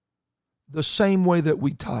the same way that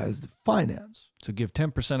we tithe finance. So give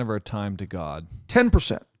 10% of our time to God.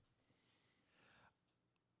 10%.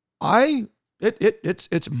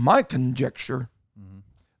 It's my conjecture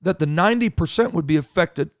that the 90% would be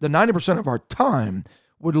affected, the 90% of our time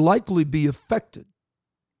would likely be affected.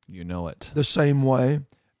 You know it. The same way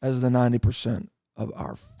as the 90% of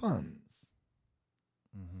our funds.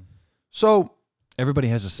 So everybody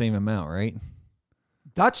has the same amount, right?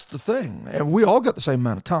 That's the thing. And we all got the same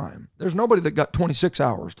amount of time. There's nobody that got 26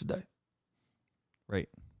 hours today. Right.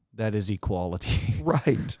 That is equality.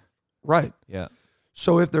 Right. Yeah.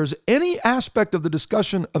 So if there's any aspect of the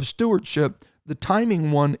discussion of stewardship, the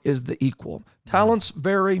timing one is the equal. Talents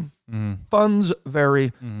vary, funds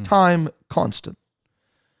vary, time constant.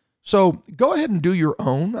 So go ahead and do your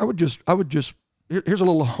own. I would just here's a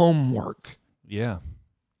little homework. Yeah.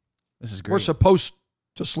 This is great. We're supposed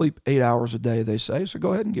to sleep 8 hours a day, they say. So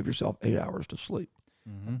go ahead and give yourself 8 hours to sleep.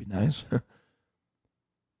 That'd be nice.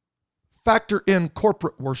 Factor in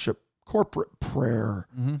corporate worship, corporate prayer,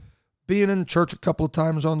 being in church a couple of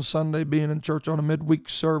times on Sunday, being in church on a midweek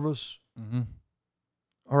service.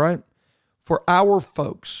 All right? For our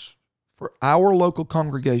folks, for our local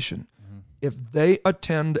congregation, if they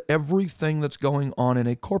attend everything that's going on in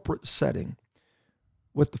a corporate setting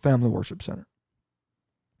with the Family Worship Center,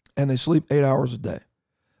 and they sleep 8 hours a day,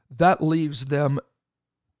 that leaves them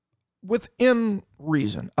within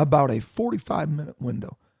reason about a 45-minute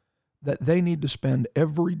window that they need to spend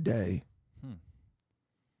every day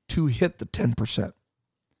to hit the 10%.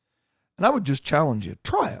 And I would just challenge you,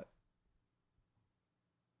 try it.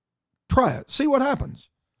 Try it. See what happens.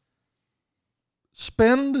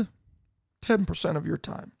 Spend 10% of your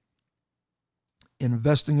time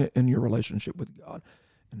investing it in your relationship with God,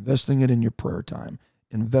 investing it in your prayer time,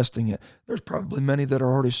 investing it. There's probably many that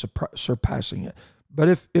are already surpassing it. But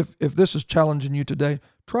if this is challenging you today,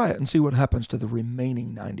 try it and see what happens to the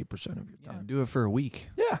remaining 90% of your time. Yeah, do it for a week.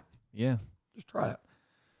 Yeah. Just try it.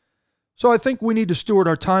 So I think we need to steward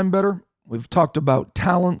our time better. We've talked about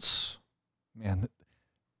talents. Man,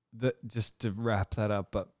 just to wrap that up,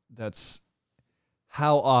 but that's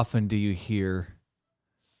how often do you hear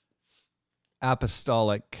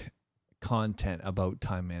apostolic content about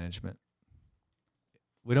time management?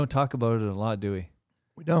 We don't talk about it a lot, do we?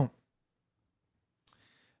 We don't.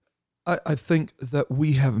 I think that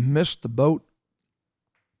we have missed the boat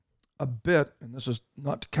a bit, and this is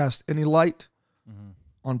not to cast any light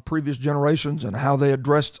on previous generations and how they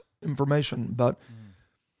addressed information, but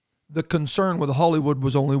the concern with Hollywood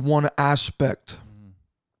was only one aspect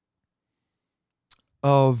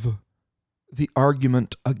of the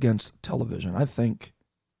argument against television. I think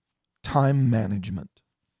time management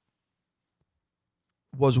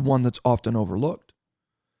was one that's often overlooked.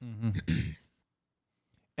 Mm-hmm.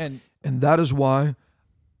 And that is why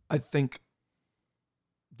I think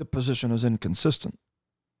the position is inconsistent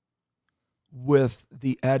with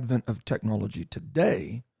the advent of technology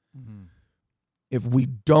today. mm-hmm. If we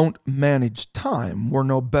don't manage time, we're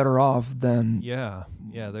no better off than... Yeah,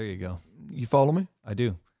 there you go. You follow me? I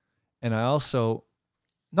do. And I also...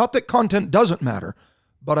 Not that content doesn't matter,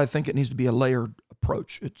 but I think it needs to be a layered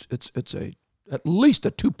approach. It's at least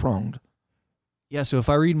a two-pronged. Yeah, so if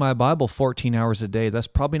I read my Bible 14 hours a day, that's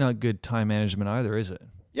probably not good time management either, is it?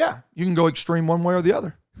 Yeah, you can go extreme one way or the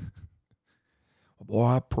other. Boy,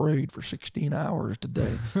 I prayed for 16 hours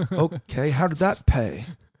today. Okay, how did that pay?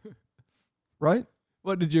 Right?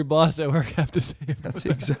 What did your boss at work have to say about That's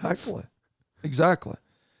that? Exactly.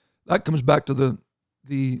 That comes back to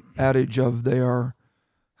the adage of they are,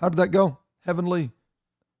 how did that go? Heavenly.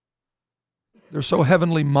 They're so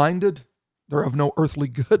heavenly minded, they're of no earthly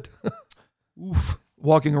good. Oof.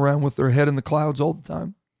 Walking around with their head in the clouds all the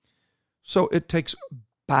time. So it takes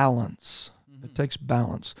balance. Mm-hmm. It takes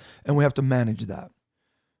balance. And we have to manage that.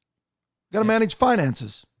 Got to manage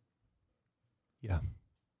finances. Yeah.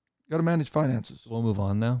 Got to manage finances. We'll move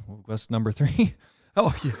on now. What's number 3?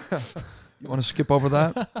 Oh, yeah. You want to skip over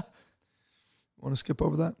that?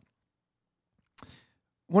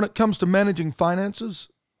 When it comes to managing finances,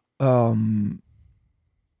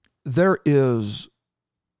 there is...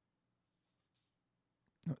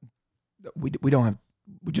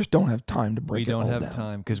 We just don't have time to break it all down. We don't have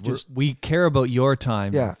time because we care about your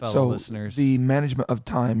time, fellow listeners. The management of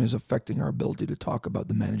time is affecting our ability to talk about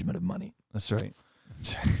the management of money. That's right.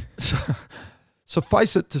 So,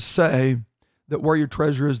 suffice it to say that where your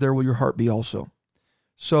treasure is, there will your heart be also.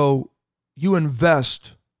 So you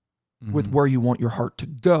invest with where you want your heart to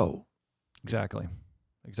go. Exactly.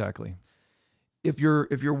 If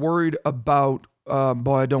you're worried about,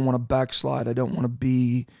 boy, I don't want to backslide. I don't want to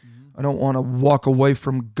be... I don't want to walk away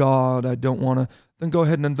from God. I don't want to... Then go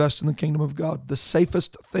ahead and invest in the kingdom of God. The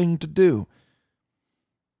safest thing to do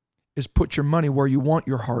is put your money where you want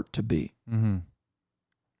your heart to be. Mm-hmm.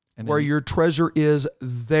 And where your treasure is,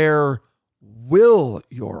 there will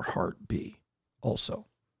your heart be also.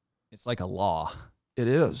 It's like a law. It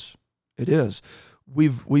is.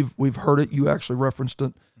 We've heard it. You actually referenced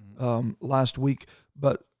it last week.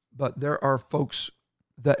 But there are folks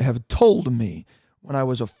that have told me when I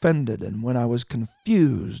was offended and when I was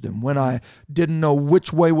confused and when I didn't know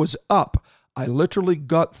which way was up, I literally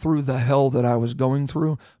got through the hell that I was going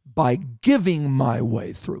through by giving my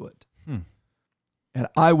way through it. And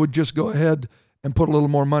I would just go ahead and put a little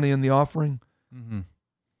more money in the offering. Mm-hmm.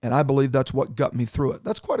 And I believe that's what got me through it.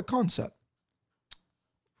 That's quite a concept.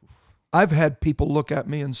 I've had people look at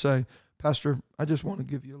me and say, Pastor, I just want to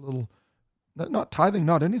give you a little, not tithing,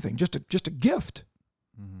 not anything, just a gift.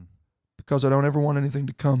 Mm-hmm. Because I don't ever want anything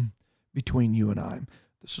to come between you and I.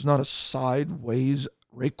 This is not a sideways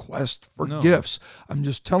request for gifts. I'm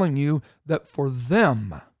just telling you that for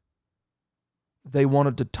them, they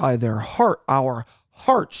wanted to tie our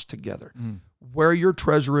hearts together. Where your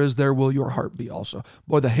treasure is, there will your heart be also.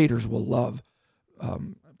 Boy, the haters will love.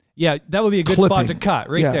 That would be a good spot to cut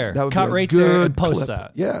there. Cut right there and post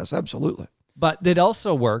that. Yes, absolutely. But it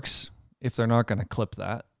also works if they're not going to clip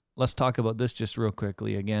that. Let's talk about this just real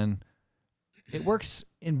quickly again. It works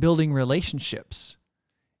in building relationships.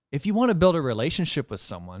 If you want to build a relationship with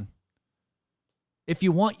someone, if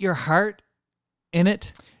you want your heart in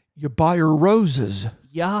it, you buy her roses.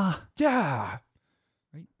 Yeah.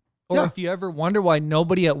 Right? Or if you ever wonder why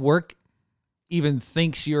nobody at work even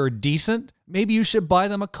thinks you're decent, maybe you should buy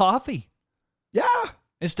them a coffee. Yeah.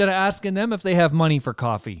 Instead of asking them if they have money for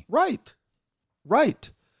coffee. Right.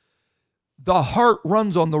 The heart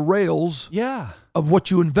runs on the rails of what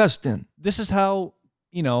you invest in. This is how,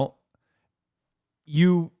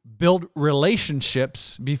 you build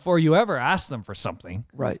relationships before you ever ask them for something.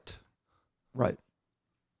 Right.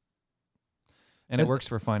 And it works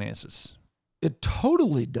for finances. It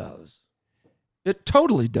totally does.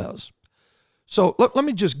 So let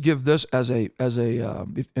me just give this as a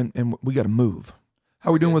and we got to move. How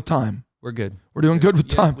are we doing with time? We're good. We're doing good with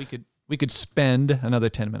time. We could spend another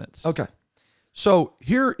 10 minutes. Okay. So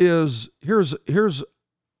here's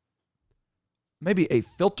maybe a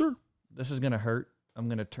filter. This is going to hurt. I'm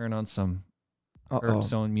going to turn on some Hurt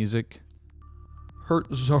Zone music. Hurt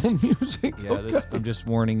Zone music? Yeah, okay. I'm just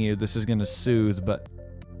warning you. This is going to soothe, but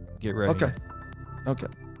get ready.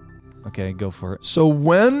 Okay, go for it. So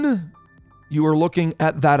when you are looking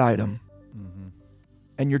at that item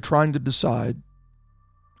and you're trying to decide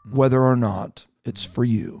whether or not it's for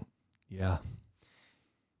you. Yeah.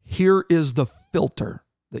 Here is the filter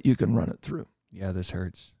that you can run it through. Yeah, this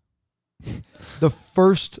hurts. The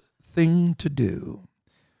first thing to do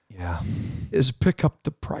Yeah. is pick up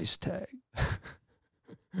the price tag.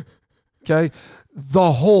 Okay?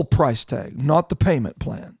 The whole price tag, not the payment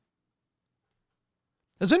plan.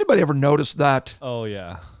 Has anybody ever noticed that? Oh,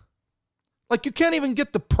 yeah. Like you can't even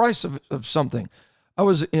get the price of something. I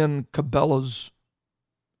was in Cabela's.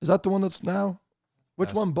 Is that the one that's now? Which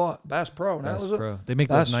Bass- one bought? Bass Pro. Now Bass is it? Pro. They make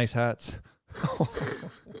Bass- those nice hats.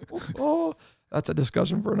 Oh, that's a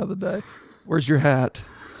discussion for another day. Where's your hat?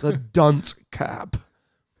 The dunce cap.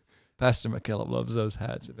 Pastor McKillop loves those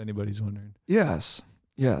hats, if anybody's wondering. Yes.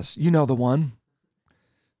 Yes. You know the one.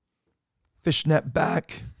 Fishnet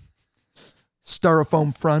back.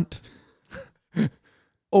 Styrofoam front.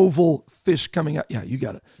 Oval fish coming out. Yeah, you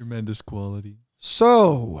got it. Tremendous quality.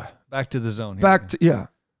 So, Back to the zone here. back to, yeah.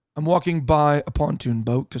 I'm walking by a pontoon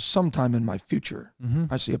boat because sometime in my future, Mm-hmm.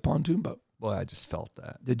 I see a pontoon boat. Boy, I just felt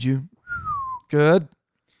that. Did you? Good.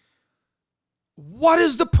 What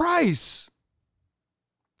is the price?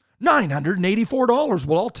 $984.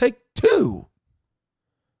 Well, I'll take two.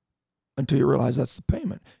 Until you realize that's the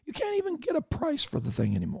payment. You can't even get a price for the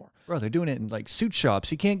thing anymore. Bro, they're doing it in like suit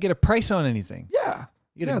shops. You can't get a price on anything. Yeah.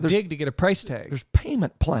 You got to dig to get a price tag. There's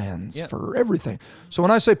payment plans Yep. for everything. So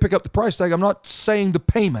when I say pick up the price tag, I'm not saying the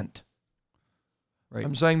payment. Right.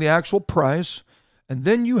 I'm saying the actual price. And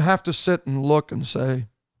then you have to sit and look and say,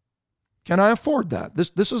 can I afford that?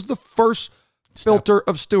 This is the first filter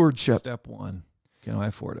of stewardship. Step one. Can I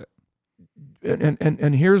afford it?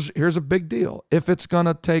 And here's a big deal. If it's going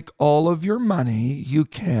to take all of your money, you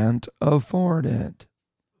can't afford it.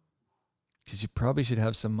 Because you probably should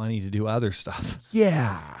have some money to do other stuff.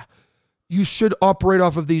 Yeah. You should operate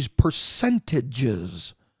off of these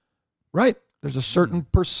percentages, right? There's a certain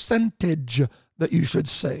percentage that you should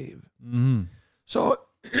save. Mm-hmm. So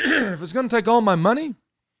if it's going to take all my money,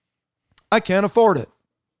 I can't afford it.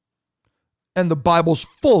 And the Bible's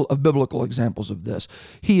full of biblical examples of this.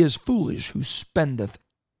 He is foolish who spendeth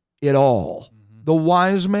it all. Mm-hmm. The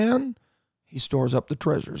wise man, he stores up the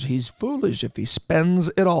treasures. He's foolish if he spends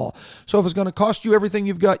it all. So if it's going to cost you everything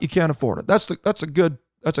you've got, you can't afford it. That's a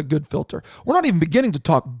good filter. We're not even beginning to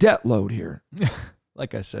talk debt load here.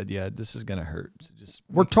 Like I said, yeah, this is going to hurt. So just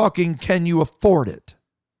We're talking, can you afford it?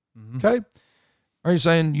 Mhm. Okay? Are you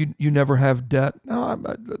saying you never have debt? No,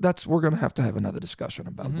 we're going to have another discussion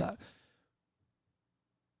about Mhm. that.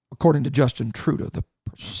 According to Justin Trudeau, the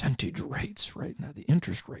percentage rates right now, the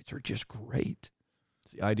interest rates are just great.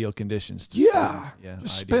 It's the ideal conditions to Yeah, spend. Yeah,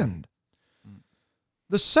 just ideal. spend.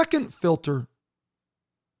 The second filter,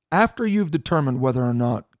 after you've determined whether or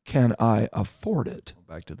not can I afford it,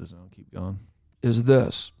 Back to the zone. Keep going. is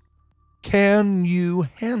this. Can you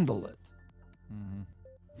handle it? Mm-hmm.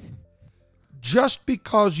 Just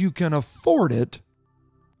because you can afford it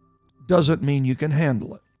doesn't mean you can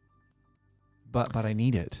handle it. But I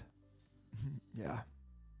need it. Yeah.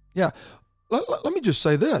 Yeah. Let me just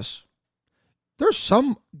say this. There's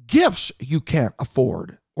some gifts you can't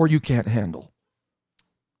afford or you can't handle.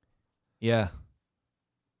 Yeah.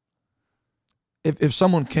 If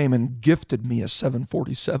someone came and gifted me a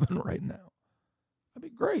 747 right now, that'd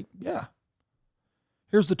be great. Yeah.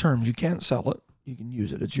 Here's the terms. You can't sell it. You can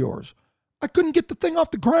use it. It's yours. I couldn't get the thing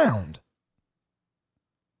off the ground.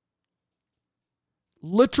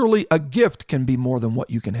 Literally, a gift can be more than what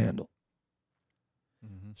you can handle.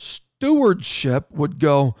 Mm-hmm. Stewardship would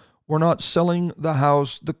go, we're not selling the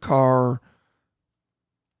house, the car,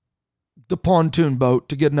 the pontoon boat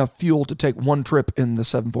to get enough fuel to take one trip in the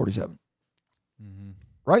 747. Mm-hmm.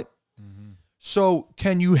 Right? Mm-hmm. So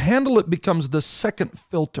can you handle it becomes the second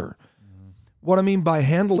filter. Mm-hmm. What I mean by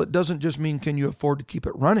handle it doesn't just mean can you afford to keep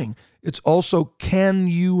it running. It's also can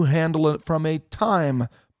you handle it from a time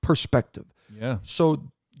perspective. Yeah.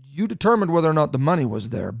 So you determined whether or not the money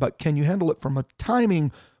was there, but can you handle it from a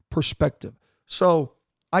timing perspective? So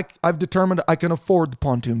I've determined I can afford the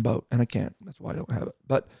pontoon boat, and I can't. That's why I don't have it.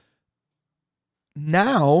 But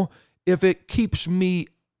now, if it keeps me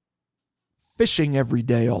fishing every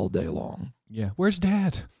day, all day long, Yeah. Where's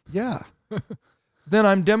Dad? yeah, then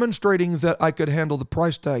I'm demonstrating that I could handle the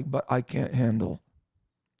price tag, but I can't handle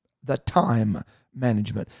the time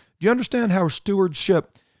management. Do you understand how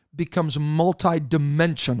stewardship becomes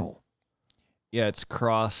multidimensional? Yeah, it's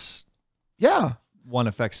cross. Yeah, One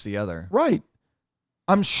affects the other. right.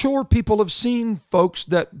 I'm sure people have seen folks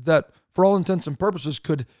that for all intents and purposes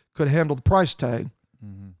could handle the price tag,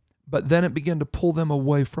 Mm-hmm. but then it began to pull them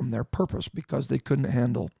away from their purpose because they couldn't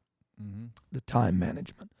handle Mm-hmm. the time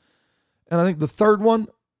management. And I think the third one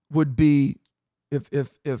would be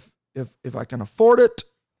if I can afford it,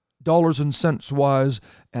 dollars and cents wise,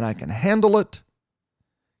 and I can handle it,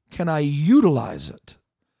 can I utilize it?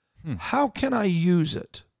 Hmm. How can I use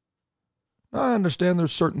it? Now, I understand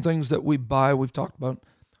there's certain things that we buy. We've talked about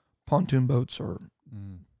pontoon boats or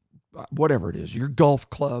whatever it is, your golf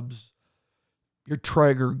clubs, your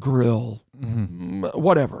Traeger grill,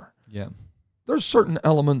 whatever. Yeah. There's certain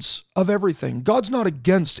elements of everything. God's not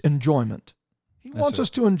against enjoyment. He wants us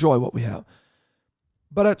to enjoy what we have.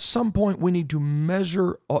 But at some point, we need to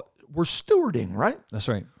measure, we're stewarding, right? That's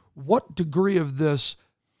right. What degree of this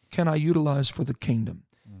can I utilize for the kingdom?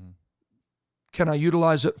 Can I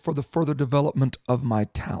utilize it for the further development of my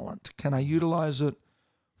talent? Can I utilize it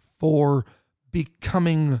for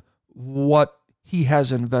becoming what he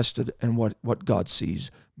has invested and what God sees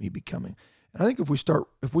me becoming? And I think if we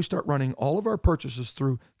start running all of our purchases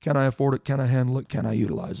through, can I afford it? Can I handle it? Can I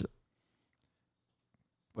utilize it?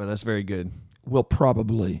 Well, that's very good. We'll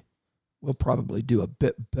probably do a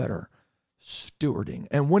bit better stewarding.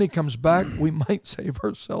 And when he comes back, we might save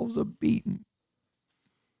ourselves a beating.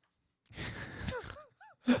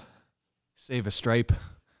 Save a stripe.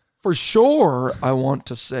 For sure, I want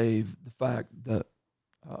to save the fact that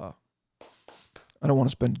I don't want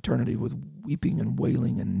to spend eternity with weeping and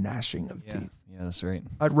wailing and gnashing of teeth. Yeah, that's right.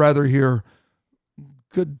 I'd rather hear,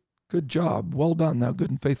 good job, well done, thou good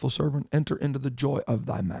and faithful servant, enter into the joy of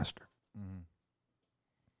thy master.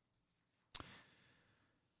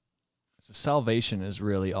 So salvation is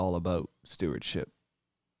really all about stewardship.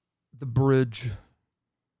 The bridge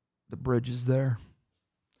is there.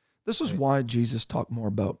 This is why Jesus talked more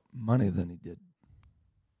about money than he did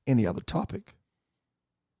any other topic.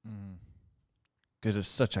 Because it's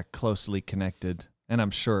such a closely connected, and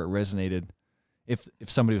I'm sure it resonated.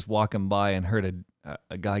 If somebody was walking by and heard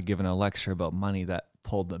a guy giving a lecture about money, that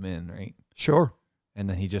pulled them in, right? Sure. And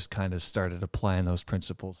then he just kind of started applying those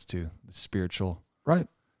principles to the spiritual. Right.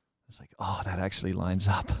 It's like, oh, that actually lines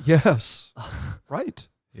up. Yes. Right.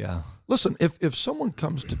 Yeah. Listen, if someone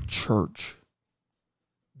comes to church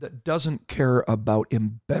that doesn't care about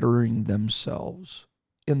embettering themselves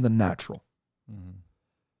in the natural,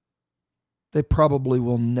 they probably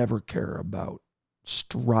will never care about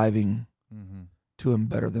striving to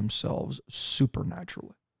embetter themselves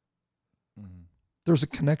supernaturally. There's a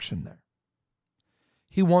connection there.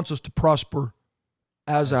 He wants us to prosper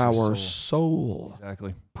as our soul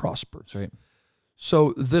prospers. That's right.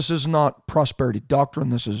 So this is not prosperity doctrine.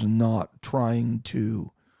 This is not trying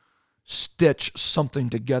to stitch something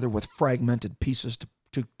together with fragmented pieces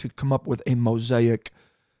to come up with a mosaic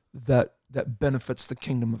that benefits the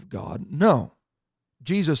kingdom of God. No.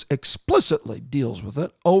 Jesus explicitly deals with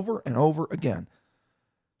it over and over again.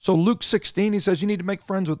 So Luke 16, he says you need to make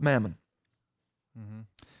friends with mammon.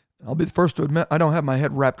 I'll be the first to admit I don't have my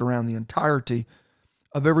head wrapped around the entirety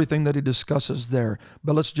of everything that he discusses there.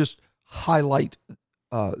 But let's just highlight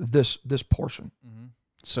this portion.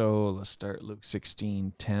 So let's start Luke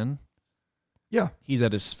 16:10. Yeah. He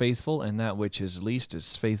that is faithful in that which is least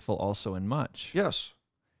is faithful also in much. Yes.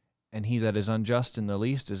 And he that is unjust in the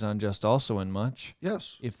least is unjust also in much.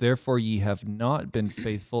 Yes. If therefore ye have not been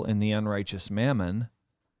faithful in the unrighteous mammon,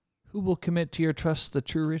 who will commit to your trust the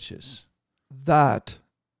true riches? That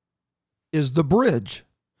is the bridge.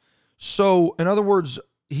 So, in other words,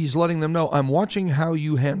 he's letting them know, I'm watching how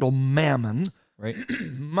you handle mammon, right?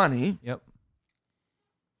 Money. Yep.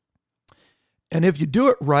 And if you do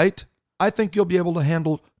it right, I think you'll be able to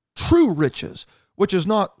handle true riches, which is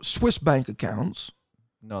not Swiss bank accounts.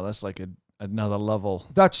 No, that's like another level.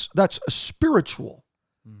 That's spiritual.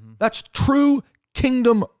 That's true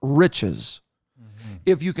kingdom riches.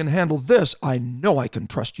 If you can handle this, I know I can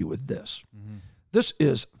trust you with this. This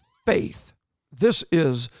is faith. This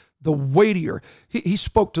is the weightier. He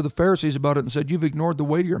spoke to the Pharisees about it and said, you've ignored the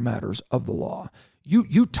weightier matters of the law.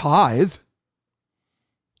 You tithe.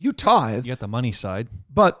 You tithe. You got the money side.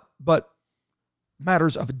 But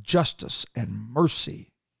matters of justice and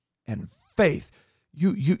mercy and faith,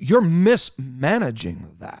 you're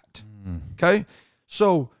mismanaging that. Okay?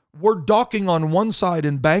 So we're docking on one side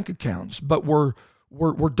in bank accounts, but we're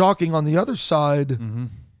docking on the other side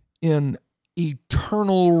in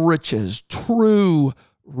eternal riches, true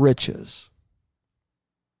riches.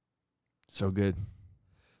 So good.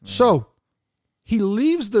 So he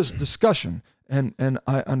leaves this discussion, and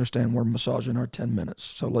I understand we're massaging our 10 minutes,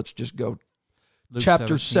 so let's just go. Luke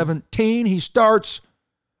Chapter 17, he starts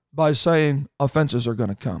by saying offenses are going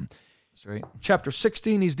to come. That's right. Chapter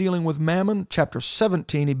 16, he's dealing with mammon. Chapter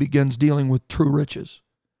 17, he begins dealing with true riches.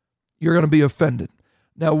 You're going to be offended.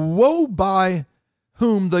 Now, woe by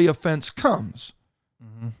whom the offense comes.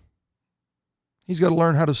 He's got to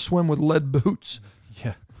learn how to swim with lead boots.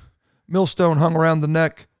 Yeah. Millstone hung around the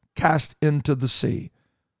neck, cast into the sea.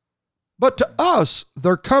 But to us,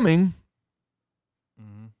 they're coming.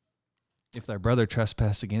 Mm-hmm. If thy brother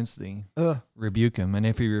trespass against thee, Uh, rebuke him. And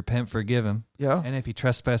if he repent, forgive him. yeah. And if he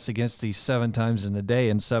trespass against thee 7 times in a day,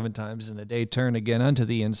 and 7 times in a day turn again unto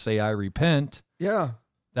thee and say, I repent, Yeah.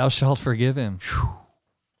 thou shalt forgive him.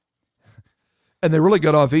 And they really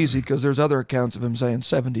got off easy because there's other accounts of him saying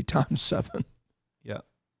 70 times 7. Yeah.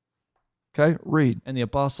 Okay, read. And the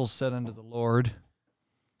apostles said unto the Lord,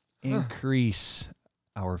 increase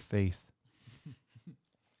our faith.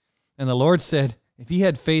 And the Lord said, if ye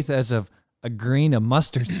had faith as of a grain of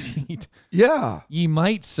mustard seed, Yeah. ye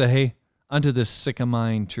might say unto this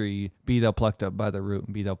sycamine tree, be thou plucked up by the root,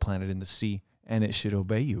 and be thou planted in the sea, and it should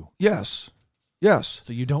obey you. Yes. Yes.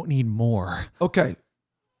 So you don't need more. Okay.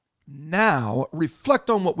 Now, reflect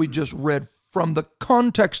on what we just read from the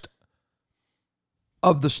context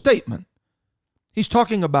of the statement. He's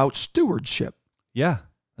talking about stewardship, Yeah,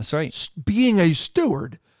 that's right. being a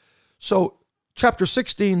steward. So, chapter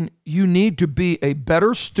 16, you need to be a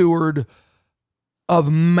better steward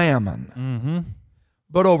of mammon. Mm-hmm.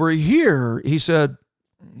 But over here, he said,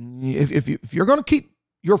 if you're going to keep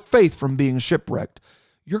your faith from being shipwrecked,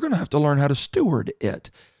 you're going to have to learn how to steward it.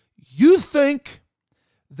 You think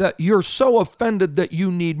that you're so offended that you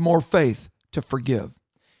need more faith to forgive.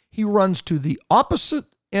 He runs to the opposite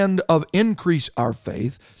end of increase our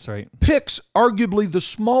faith, That's right. picks arguably the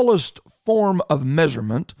smallest form of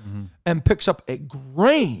measurement, and picks up a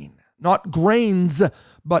grain, not grains,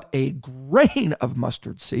 but a grain of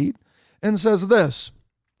mustard seed, and says this,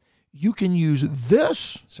 you can use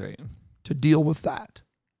this That's right. to deal with that.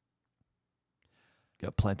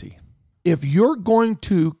 Got plenty. If you're going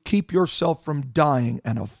to keep yourself from dying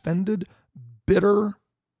an offended, bitter,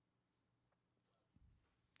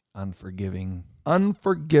 Unforgiving.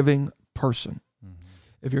 unforgiving person,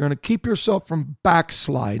 if you're going to keep yourself from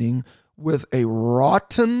backsliding with a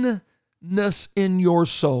rottenness in your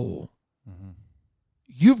soul,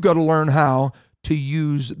 you've got to learn how to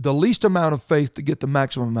use the least amount of faith to get the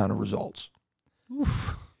maximum amount of results.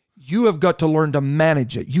 Oof. You have got to learn to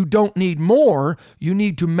manage it. You don't need more. You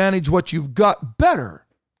need to manage what you've got better.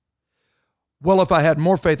 Well, if I had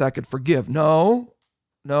more faith, I could forgive. No,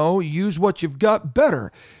 use what you've got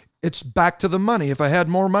better. It's back to the money. If I had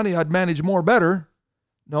more money, I'd manage more better.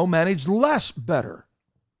 No, manage less better.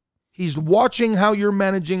 He's watching how you're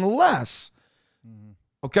managing less.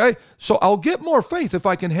 Okay? So I'll get more faith if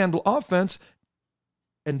I can handle offense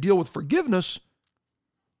and deal with forgiveness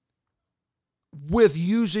with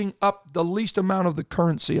using up the least amount of the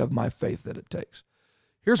currency of my faith that it takes.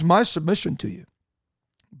 Here's my submission to you.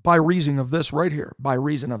 By reason of this right here,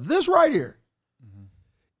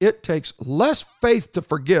 it takes less faith to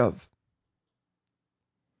forgive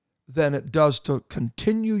than it does to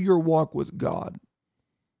continue your walk with God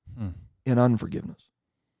in unforgiveness.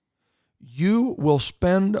 You will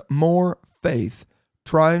spend more faith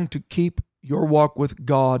trying to keep your walk with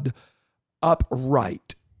God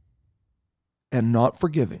upright and not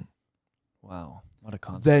forgiving Wow. What a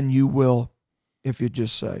concept. than you will if you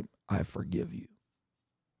just say, I forgive you.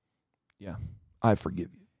 Yeah. I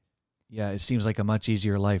forgive you. Yeah, it seems like a much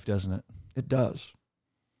easier life, doesn't it? It does.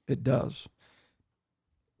 It does.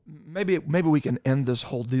 Maybe we can end this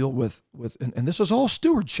whole deal with and this is all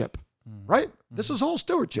stewardship, right? This is all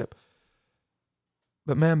stewardship.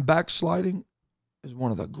 But man, backsliding is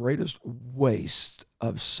one of the greatest wastes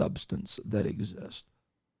of substance that exists.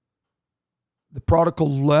 The prodigal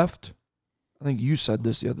left, I think you said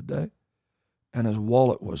this the other day, and his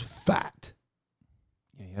wallet was fat.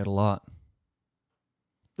 Yeah, you had a lot.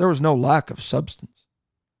 There was no lack of substance.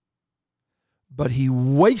 But he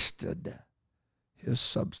wasted his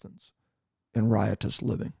substance in riotous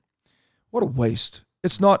living. What a waste.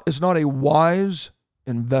 It's not a wise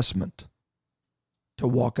investment to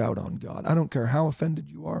walk out on God. I don't care how offended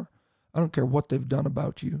you are. I don't care what they've done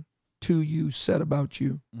about you, to you, said about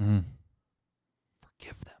you.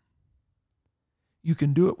 Forgive them. You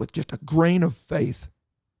can do it with just a grain of faith,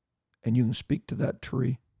 and you can speak to that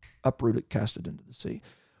tree, uproot it, cast it into the sea.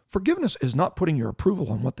 Forgiveness is not putting your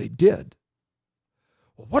approval on what they did.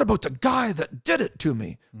 Well, what about the guy that did it to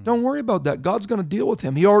me? Don't worry about that. God's going to deal with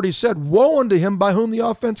him. He already said, woe unto him by whom the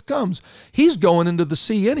offense comes. He's going into the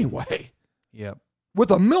sea anyway. Yep.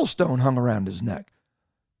 With a millstone hung around his neck.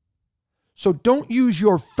 So don't use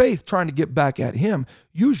your faith trying to get back at him.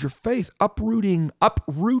 Use your faith uprooting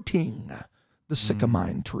the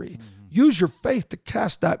sycamine tree. Use your faith to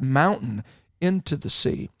cast that mountain into the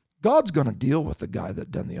sea. God's going to deal with the guy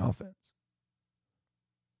that done the offense.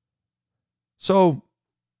 So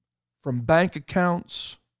from bank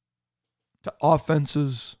accounts to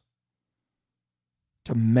offenses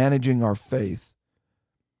to managing our faith,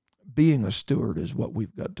 being a steward is what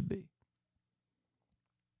we've got to be.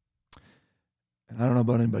 And I don't know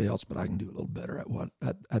about anybody else, but I can do a little better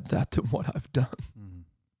at that than what I've done. Mm-hmm.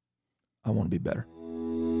 I want to be better.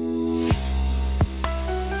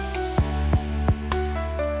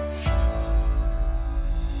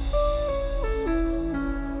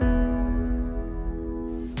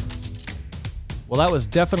 Well, that was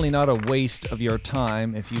definitely not a waste of your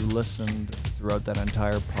time if you listened throughout that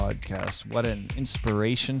entire podcast. What an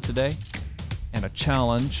inspiration today and a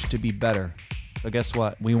challenge to be better. So guess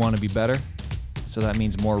what? We want to be better. So that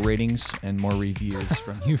means more ratings and more reviews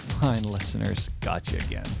from you fine listeners. Gotcha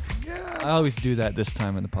again. Yes. I always do that this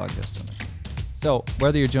time in the podcast, don't I? So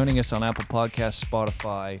whether you're joining us on Apple Podcasts,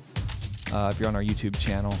 Spotify, if you're on our YouTube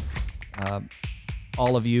channel,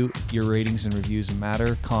 all of you, your ratings and reviews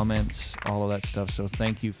matter, comments, all of that stuff. So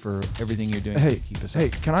thank you for everything you're doing to keep us up. Hey,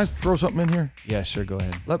 can I throw something in here? Yeah, sure, go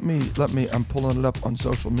ahead. Let me, I'm pulling it up on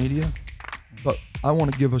social media, but I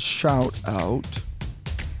want to give a shout out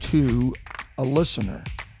to a listener.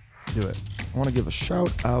 Do it. I want to give a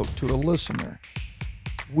shout out to a listener.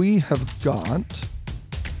 I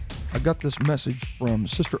got this message from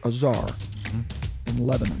Sister Azar in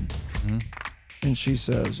Lebanon. Mm-hmm. And she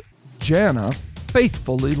says, Jana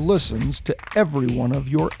faithfully listens to every one of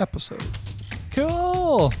your episodes.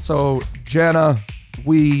 Cool. So, Jana,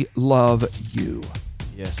 we love you.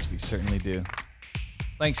 Yes, we certainly do.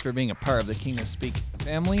 Thanks for being a part of the Kingdom Speak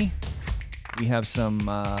family. We have some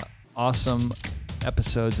awesome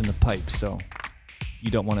episodes in the pipe, so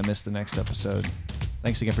you don't want to miss the next episode.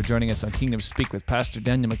 Thanks again for joining us on Kingdom Speak with Pastor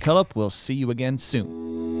Daniel McCullough. We'll see you again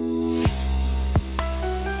soon.